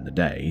earlier in the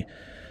day,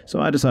 so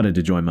I decided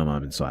to join my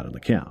mum inside on the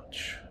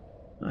couch.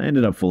 I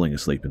ended up falling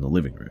asleep in the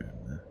living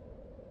room.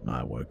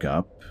 I woke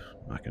up,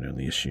 I can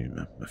only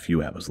assume a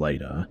few hours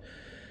later,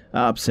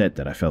 upset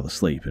that I fell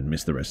asleep and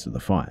missed the rest of the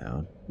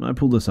fire. I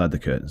pulled aside the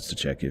curtains to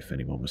check if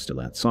anyone was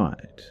still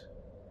outside.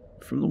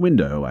 From the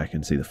window, I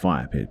can see the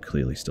fire pit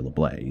clearly still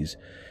ablaze,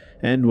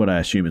 and what I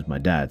assume is my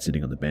dad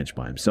sitting on the bench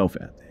by himself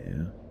out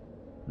there.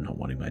 Not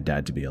wanting my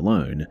dad to be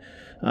alone,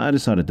 I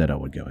decided that I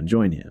would go and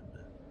join him.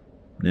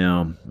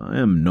 Now, I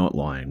am not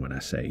lying when I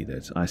say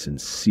that I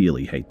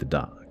sincerely hate the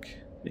dark.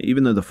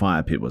 Even though the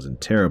fire pit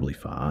wasn't terribly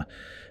far,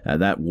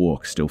 that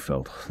walk still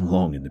felt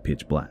long in the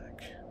pitch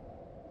black.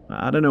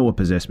 I don't know what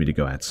possessed me to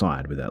go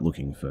outside without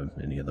looking for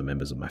any other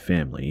members of my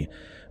family,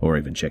 or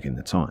even checking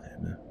the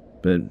time.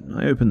 But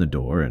I opened the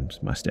door and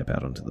I step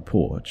out onto the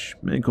porch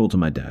and call to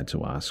my dad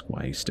to ask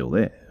why he's still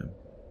there.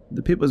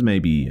 The pit was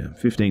maybe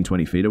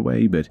 15-20 feet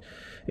away, but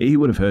he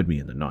would have heard me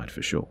in the night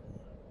for sure.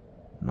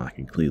 I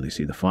can clearly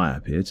see the fire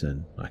pit,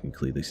 and I can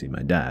clearly see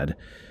my dad,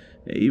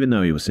 even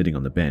though he was sitting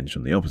on the bench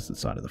on the opposite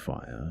side of the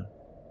fire.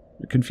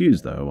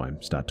 Confused though,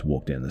 I start to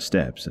walk down the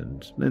steps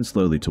and then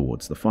slowly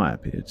towards the fire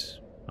pit,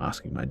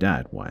 asking my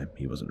dad why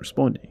he wasn't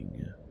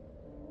responding.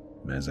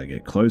 As I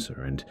get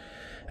closer and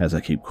as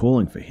I keep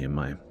calling for him,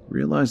 I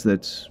realize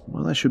that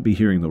while I should be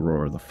hearing the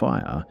roar of the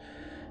fire,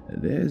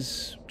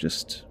 there's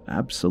just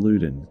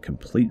absolute and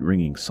complete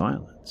ringing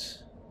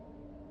silence.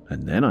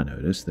 And then I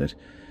notice that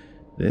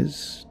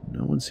there's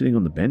no one sitting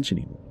on the bench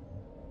anymore.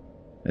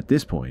 At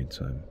this point,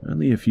 I'm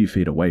only a few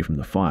feet away from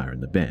the fire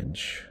and the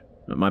bench.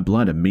 My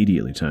blood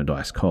immediately turned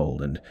ice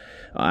cold, and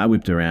I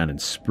whipped around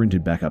and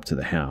sprinted back up to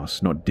the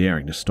house, not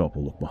daring to stop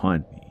or look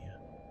behind me.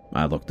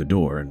 I locked the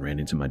door and ran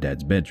into my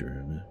dad's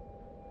bedroom,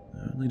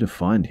 only to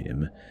find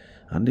him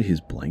under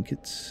his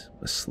blankets,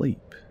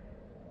 asleep.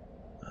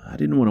 I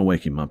didn't want to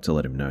wake him up to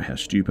let him know how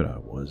stupid I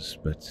was,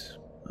 but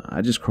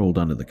I just crawled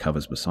under the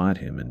covers beside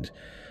him and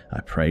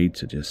I prayed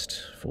to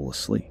just fall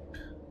asleep.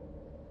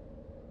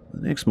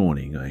 The next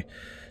morning, I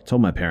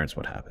told my parents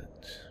what happened.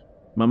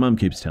 My mum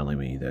keeps telling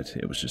me that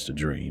it was just a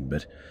dream,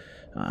 but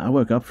I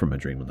woke up from a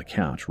dream on the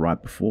couch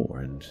right before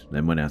and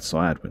then went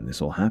outside when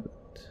this all happened.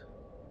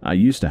 I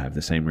used to have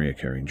the same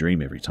reoccurring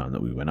dream every time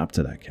that we went up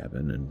to that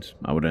cabin, and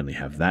I would only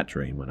have that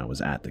dream when I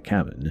was at the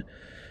cabin.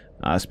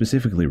 I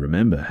specifically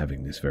remember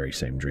having this very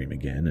same dream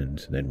again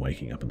and then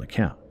waking up on the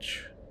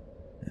couch.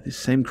 This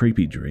same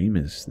creepy dream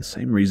is the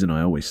same reason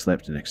I always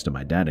slept next to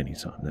my dad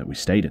anytime that we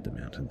stayed at the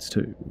mountains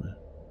too.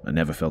 I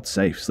never felt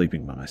safe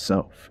sleeping by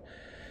myself.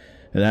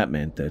 That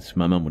meant that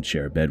my mum would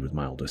share a bed with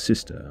my older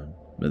sister,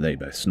 but they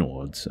both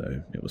snored,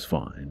 so it was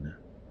fine.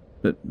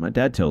 But my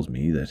dad tells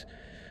me that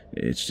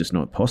it's just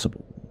not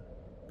possible,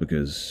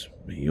 because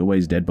he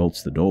always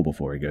deadbolts the door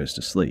before he goes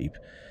to sleep,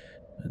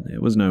 and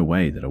there was no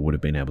way that I would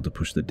have been able to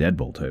push the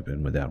deadbolt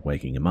open without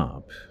waking him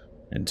up.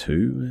 And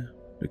 2,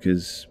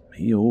 because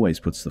he always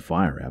puts the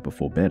fire out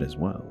before bed as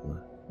well.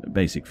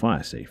 Basic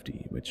fire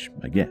safety, which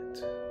I get.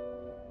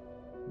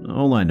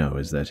 All I know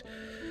is that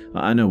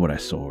I know what I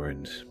saw,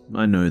 and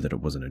I know that it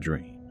wasn't a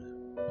dream.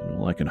 And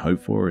all I can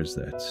hope for is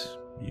that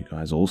you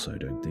guys also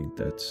don't think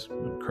that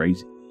I'm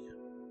crazy.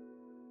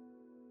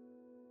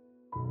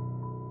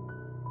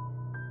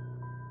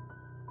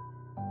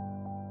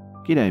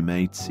 G'day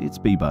mates, it's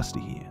B-Buster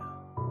here.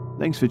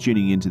 Thanks for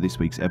tuning in to this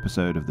week's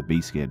episode of the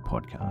Be Scared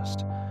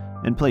podcast.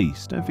 And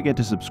please, don't forget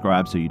to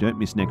subscribe so you don't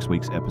miss next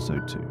week's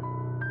episode too.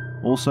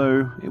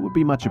 Also, it would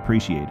be much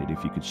appreciated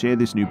if you could share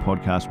this new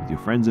podcast with your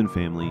friends and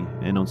family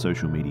and on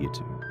social media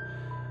too.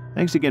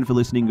 Thanks again for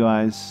listening,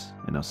 guys,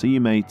 and I'll see you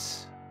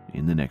mates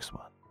in the next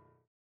one.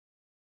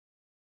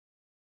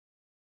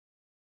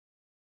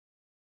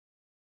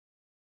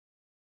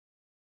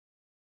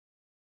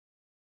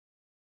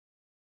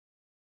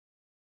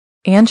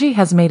 Angie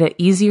has made it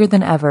easier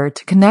than ever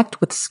to connect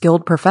with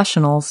skilled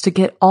professionals to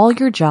get all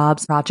your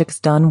jobs projects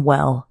done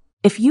well.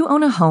 If you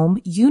own a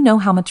home, you know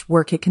how much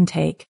work it can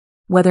take,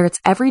 whether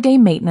it's everyday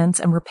maintenance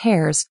and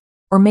repairs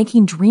or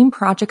making dream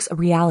projects a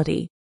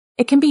reality.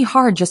 It can be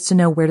hard just to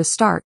know where to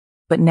start,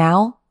 but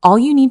now all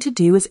you need to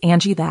do is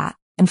Angie that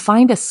and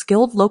find a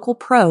skilled local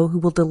pro who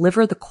will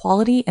deliver the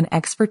quality and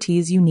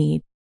expertise you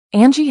need.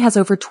 Angie has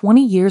over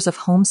 20 years of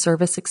home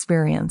service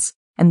experience,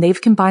 and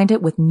they've combined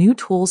it with new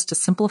tools to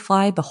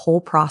simplify the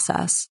whole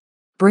process.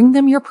 Bring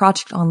them your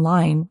project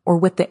online or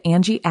with the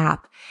Angie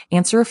app,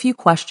 answer a few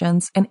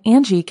questions, and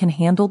Angie can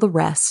handle the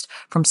rest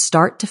from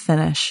start to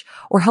finish,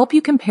 or help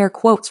you compare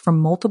quotes from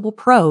multiple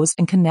pros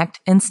and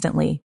connect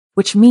instantly,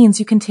 which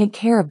means you can take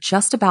care of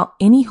just about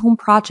any home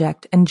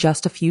project in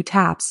just a few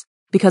taps.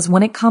 Because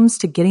when it comes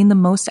to getting the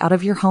most out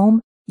of your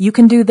home, you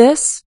can do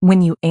this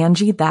when you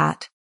Angie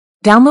that.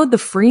 Download the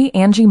free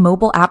Angie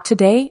mobile app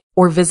today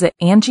or visit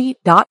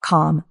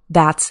Angie.com.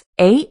 That's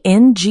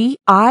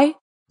ANGI.com.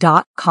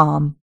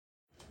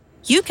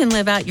 You can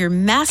live out your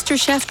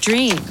MasterChef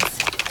dreams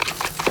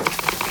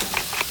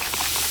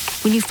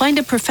when you find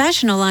a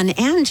professional on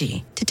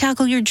Angie to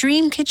tackle your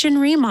dream kitchen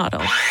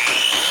remodel.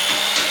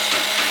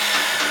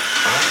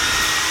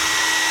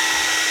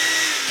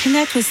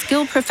 Connect with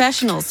skilled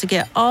professionals to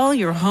get all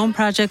your home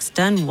projects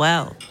done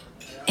well.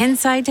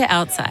 Inside to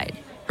outside,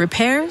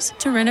 repairs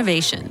to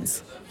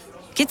renovations.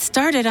 Get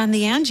started on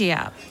the Angie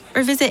app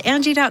or visit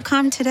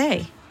Angie.com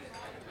today.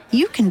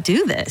 You can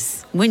do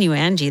this when you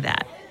Angie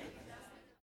that.